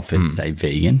myself as say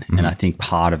vegan. And I think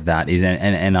part of that is,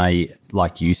 and I,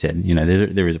 like you said,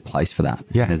 there is a place for that.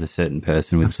 Yeah. There's a certain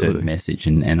person with Absolutely. a certain message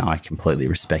and I completely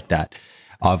respect that.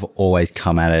 I've always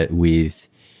come at it with,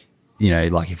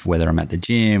 like if whether I'm at the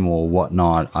gym or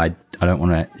whatnot, I don't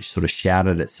want to sort of shout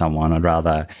it at someone. I'd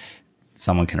rather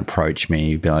someone can approach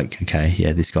me, be like, okay,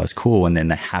 yeah, this guy's cool. And then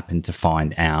they happen to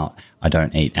find out I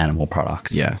don't eat animal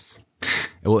products. Yes.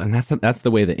 Well, and that's the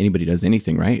way that anybody does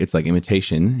anything, right? It's like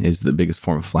imitation is the biggest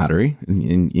form of flattery.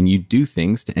 And you do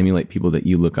things to emulate people that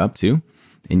you look up to.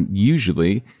 And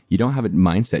usually you don't have a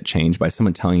mindset change by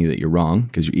someone telling you that you're wrong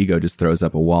because your ego just throws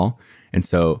up a wall. And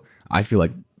so I feel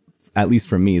like, at least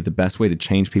for me, the best way to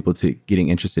change people to getting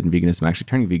interested in veganism, actually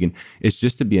turning vegan, is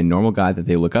just to be a normal guy that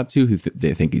they look up to, who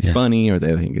they think he's funny or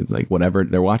they think it's like whatever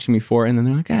they're watching me for. And then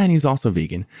they're like, and he's also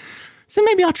vegan. So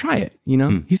maybe I'll try it.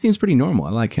 He seems pretty normal.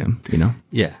 I like him,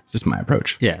 Yeah. It's just my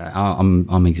approach. Yeah.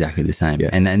 I'm exactly the same. Yeah.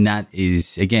 And that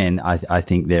is, again, I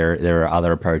think there are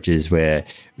other approaches where,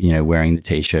 wearing the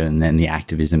t-shirt and then the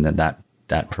activism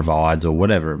that provides or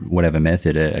whatever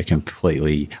method I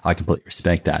completely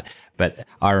respect that. But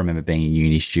I remember being a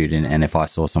uni student and if I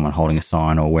saw someone holding a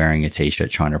sign or wearing a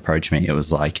t-shirt trying to approach me, it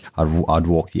was like I'd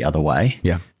walk the other way.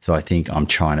 Yeah. So I think I'm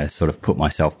trying to sort of put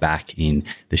myself back in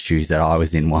the shoes that I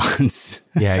was in once.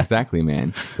 Yeah, exactly,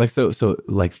 man. Like, so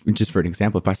like just for an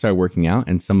example, if I started working out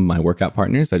and some of my workout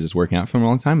partners, I just working out for a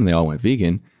long time and they all went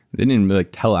vegan, they didn't really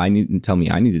tell me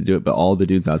I need to do it. But all the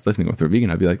dudes I was lifting with were vegan.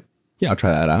 I'd be like, yeah, I'll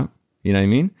try that out. You know what I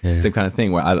mean? Yeah. Same kind of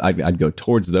thing where I'd go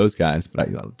towards those guys,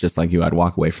 but just like you, I'd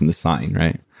walk away from the sign,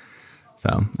 right?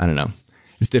 So I don't know.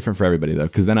 It's different for everybody though,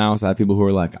 because then I also had people who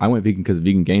were like, I went vegan because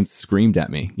Vegan Gains screamed at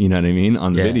me, you know what I mean,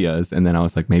 on the videos. And then I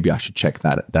was like, maybe I should check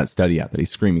that study out that he's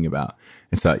screaming about.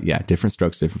 And so, yeah, different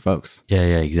strokes, different folks. Yeah,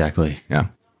 exactly. Yeah.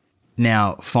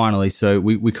 Now, finally, so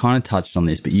we kind of touched on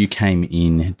this, but you came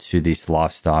into this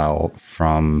lifestyle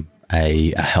from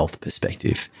a health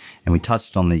perspective. And we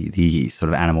touched on the sort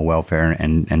of animal welfare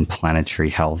and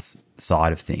planetary health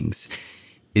side of things.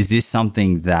 Is this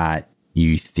something that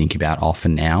you think about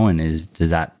often now? And does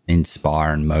that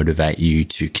inspire and motivate you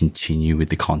to continue with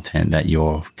the content that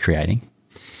you're creating?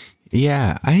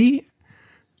 Yeah, I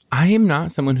am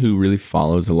not someone who really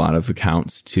follows a lot of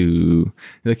accounts to,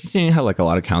 like, you know how like a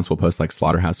lot of accounts will post like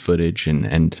slaughterhouse footage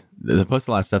and they post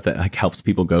a lot of stuff that like helps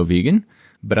people go vegan.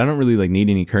 but I don't really like need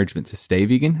any encouragement to stay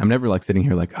vegan. I'm never like sitting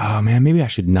here like, oh man, maybe I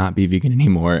should not be vegan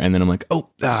anymore. And then I'm like,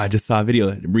 I just saw a video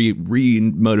that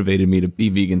re-motivated me to be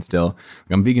vegan still.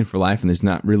 Like, I'm vegan for life, and there's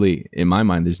not really, in my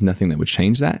mind, there's nothing that would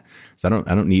change that. So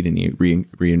I don't need any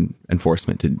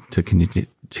reinforcement to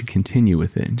continue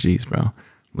with it. Jeez, bro.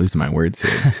 Losing my words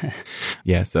here.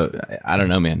 Yeah. So I don't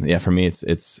know, man. Yeah. For me,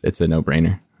 it's a no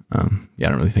brainer. I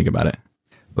don't really think about it.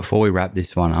 Before we wrap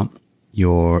this one up,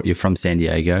 you're from San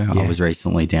Diego. Yeah. I was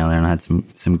recently down there and I had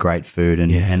some great food,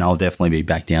 and I'll definitely be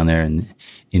back down there in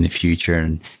the future.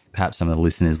 And perhaps some of the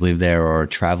listeners live there or are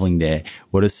traveling there.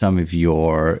 What are some of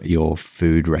your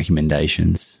food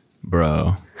recommendations?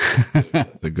 Bro,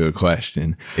 that's a good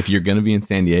question. If you're going to be in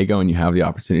San Diego and you have the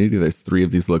opportunity, there's 3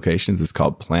 of these locations. It's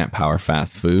called Plant Power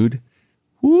Fast Food.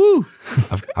 Woo!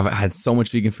 I've had so much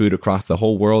vegan food across the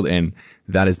whole world, and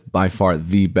that is by far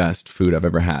the best food I've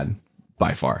ever had,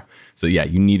 by far. So yeah,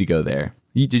 you need to go there.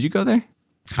 Did you go there?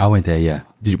 I went there, yeah.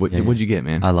 What'd you get,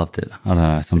 man? I loved it. I don't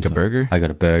know. Like a burger? I got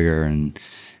a burger, and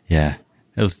yeah.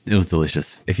 It was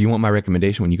delicious. If you want my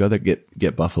recommendation, when you go there,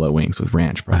 get buffalo wings with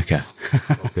ranch, bro. Okay.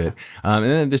 Good. And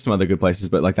then there's some other good places,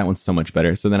 but like that one's so much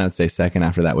better. So then I'd say second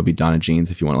after that would be Donna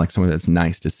Jean's, if you want like somewhere that's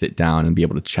nice to sit down and be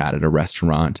able to chat at a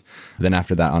restaurant. Then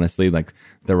after that, honestly, like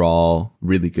they're all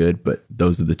really good, but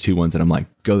those are the 2 ones that I'm like,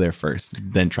 go there first,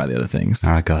 then try the other things.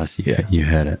 All right, guys. You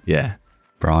heard it. Yeah.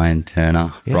 Brian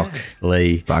Turner, Brock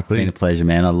Lee. It's been a pleasure,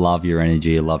 man. I love your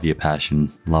energy. I love your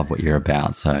passion. Love what you're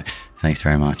about. So thanks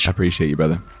very much. I appreciate you,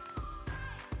 brother.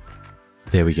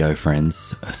 There we go,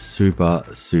 friends. A super,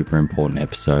 super important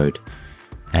episode.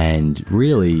 And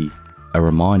really a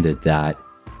reminder that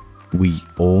we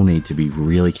all need to be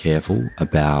really careful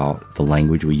about the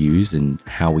language we use and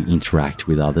how we interact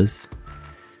with others.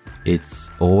 It's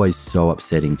always so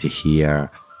upsetting to hear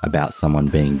about someone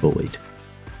being bullied.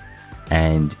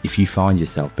 And if you find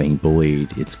yourself being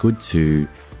bullied, it's good to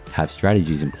have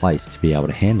strategies in place to be able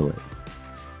to handle it.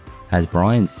 As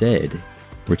Brian said,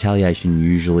 retaliation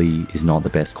usually is not the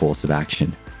best course of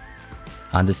action.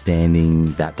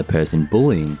 Understanding that the person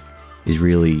bullying is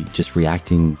really just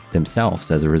reacting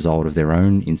themselves as a result of their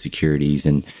own insecurities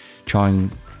and trying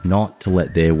not to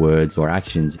let their words or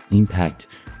actions impact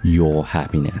your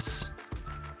happiness.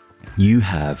 You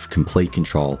have complete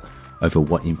control over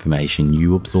what information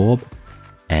you absorb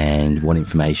and what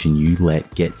information you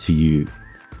let get to you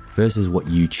versus what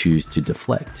you choose to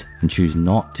deflect and choose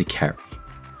not to carry.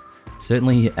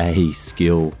 Certainly a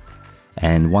skill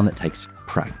and one that takes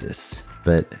practice,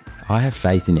 but I have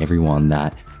faith in everyone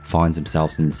that finds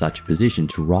themselves in such a position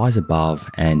to rise above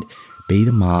and be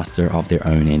the master of their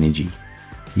own energy.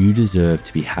 You deserve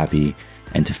to be happy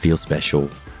and to feel special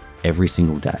every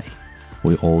single day.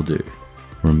 We all do.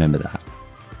 Remember that.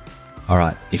 All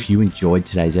right, if you enjoyed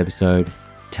today's episode,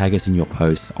 tag us in your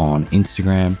posts on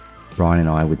Instagram. Brian and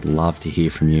I would love to hear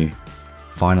from you.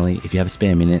 Finally, if you have a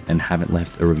spare minute and haven't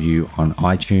left a review on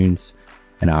iTunes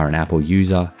and are an Apple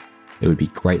user, it would be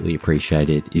greatly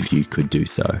appreciated if you could do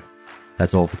so.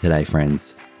 That's all for today,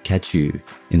 friends. Catch you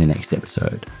in the next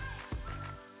episode.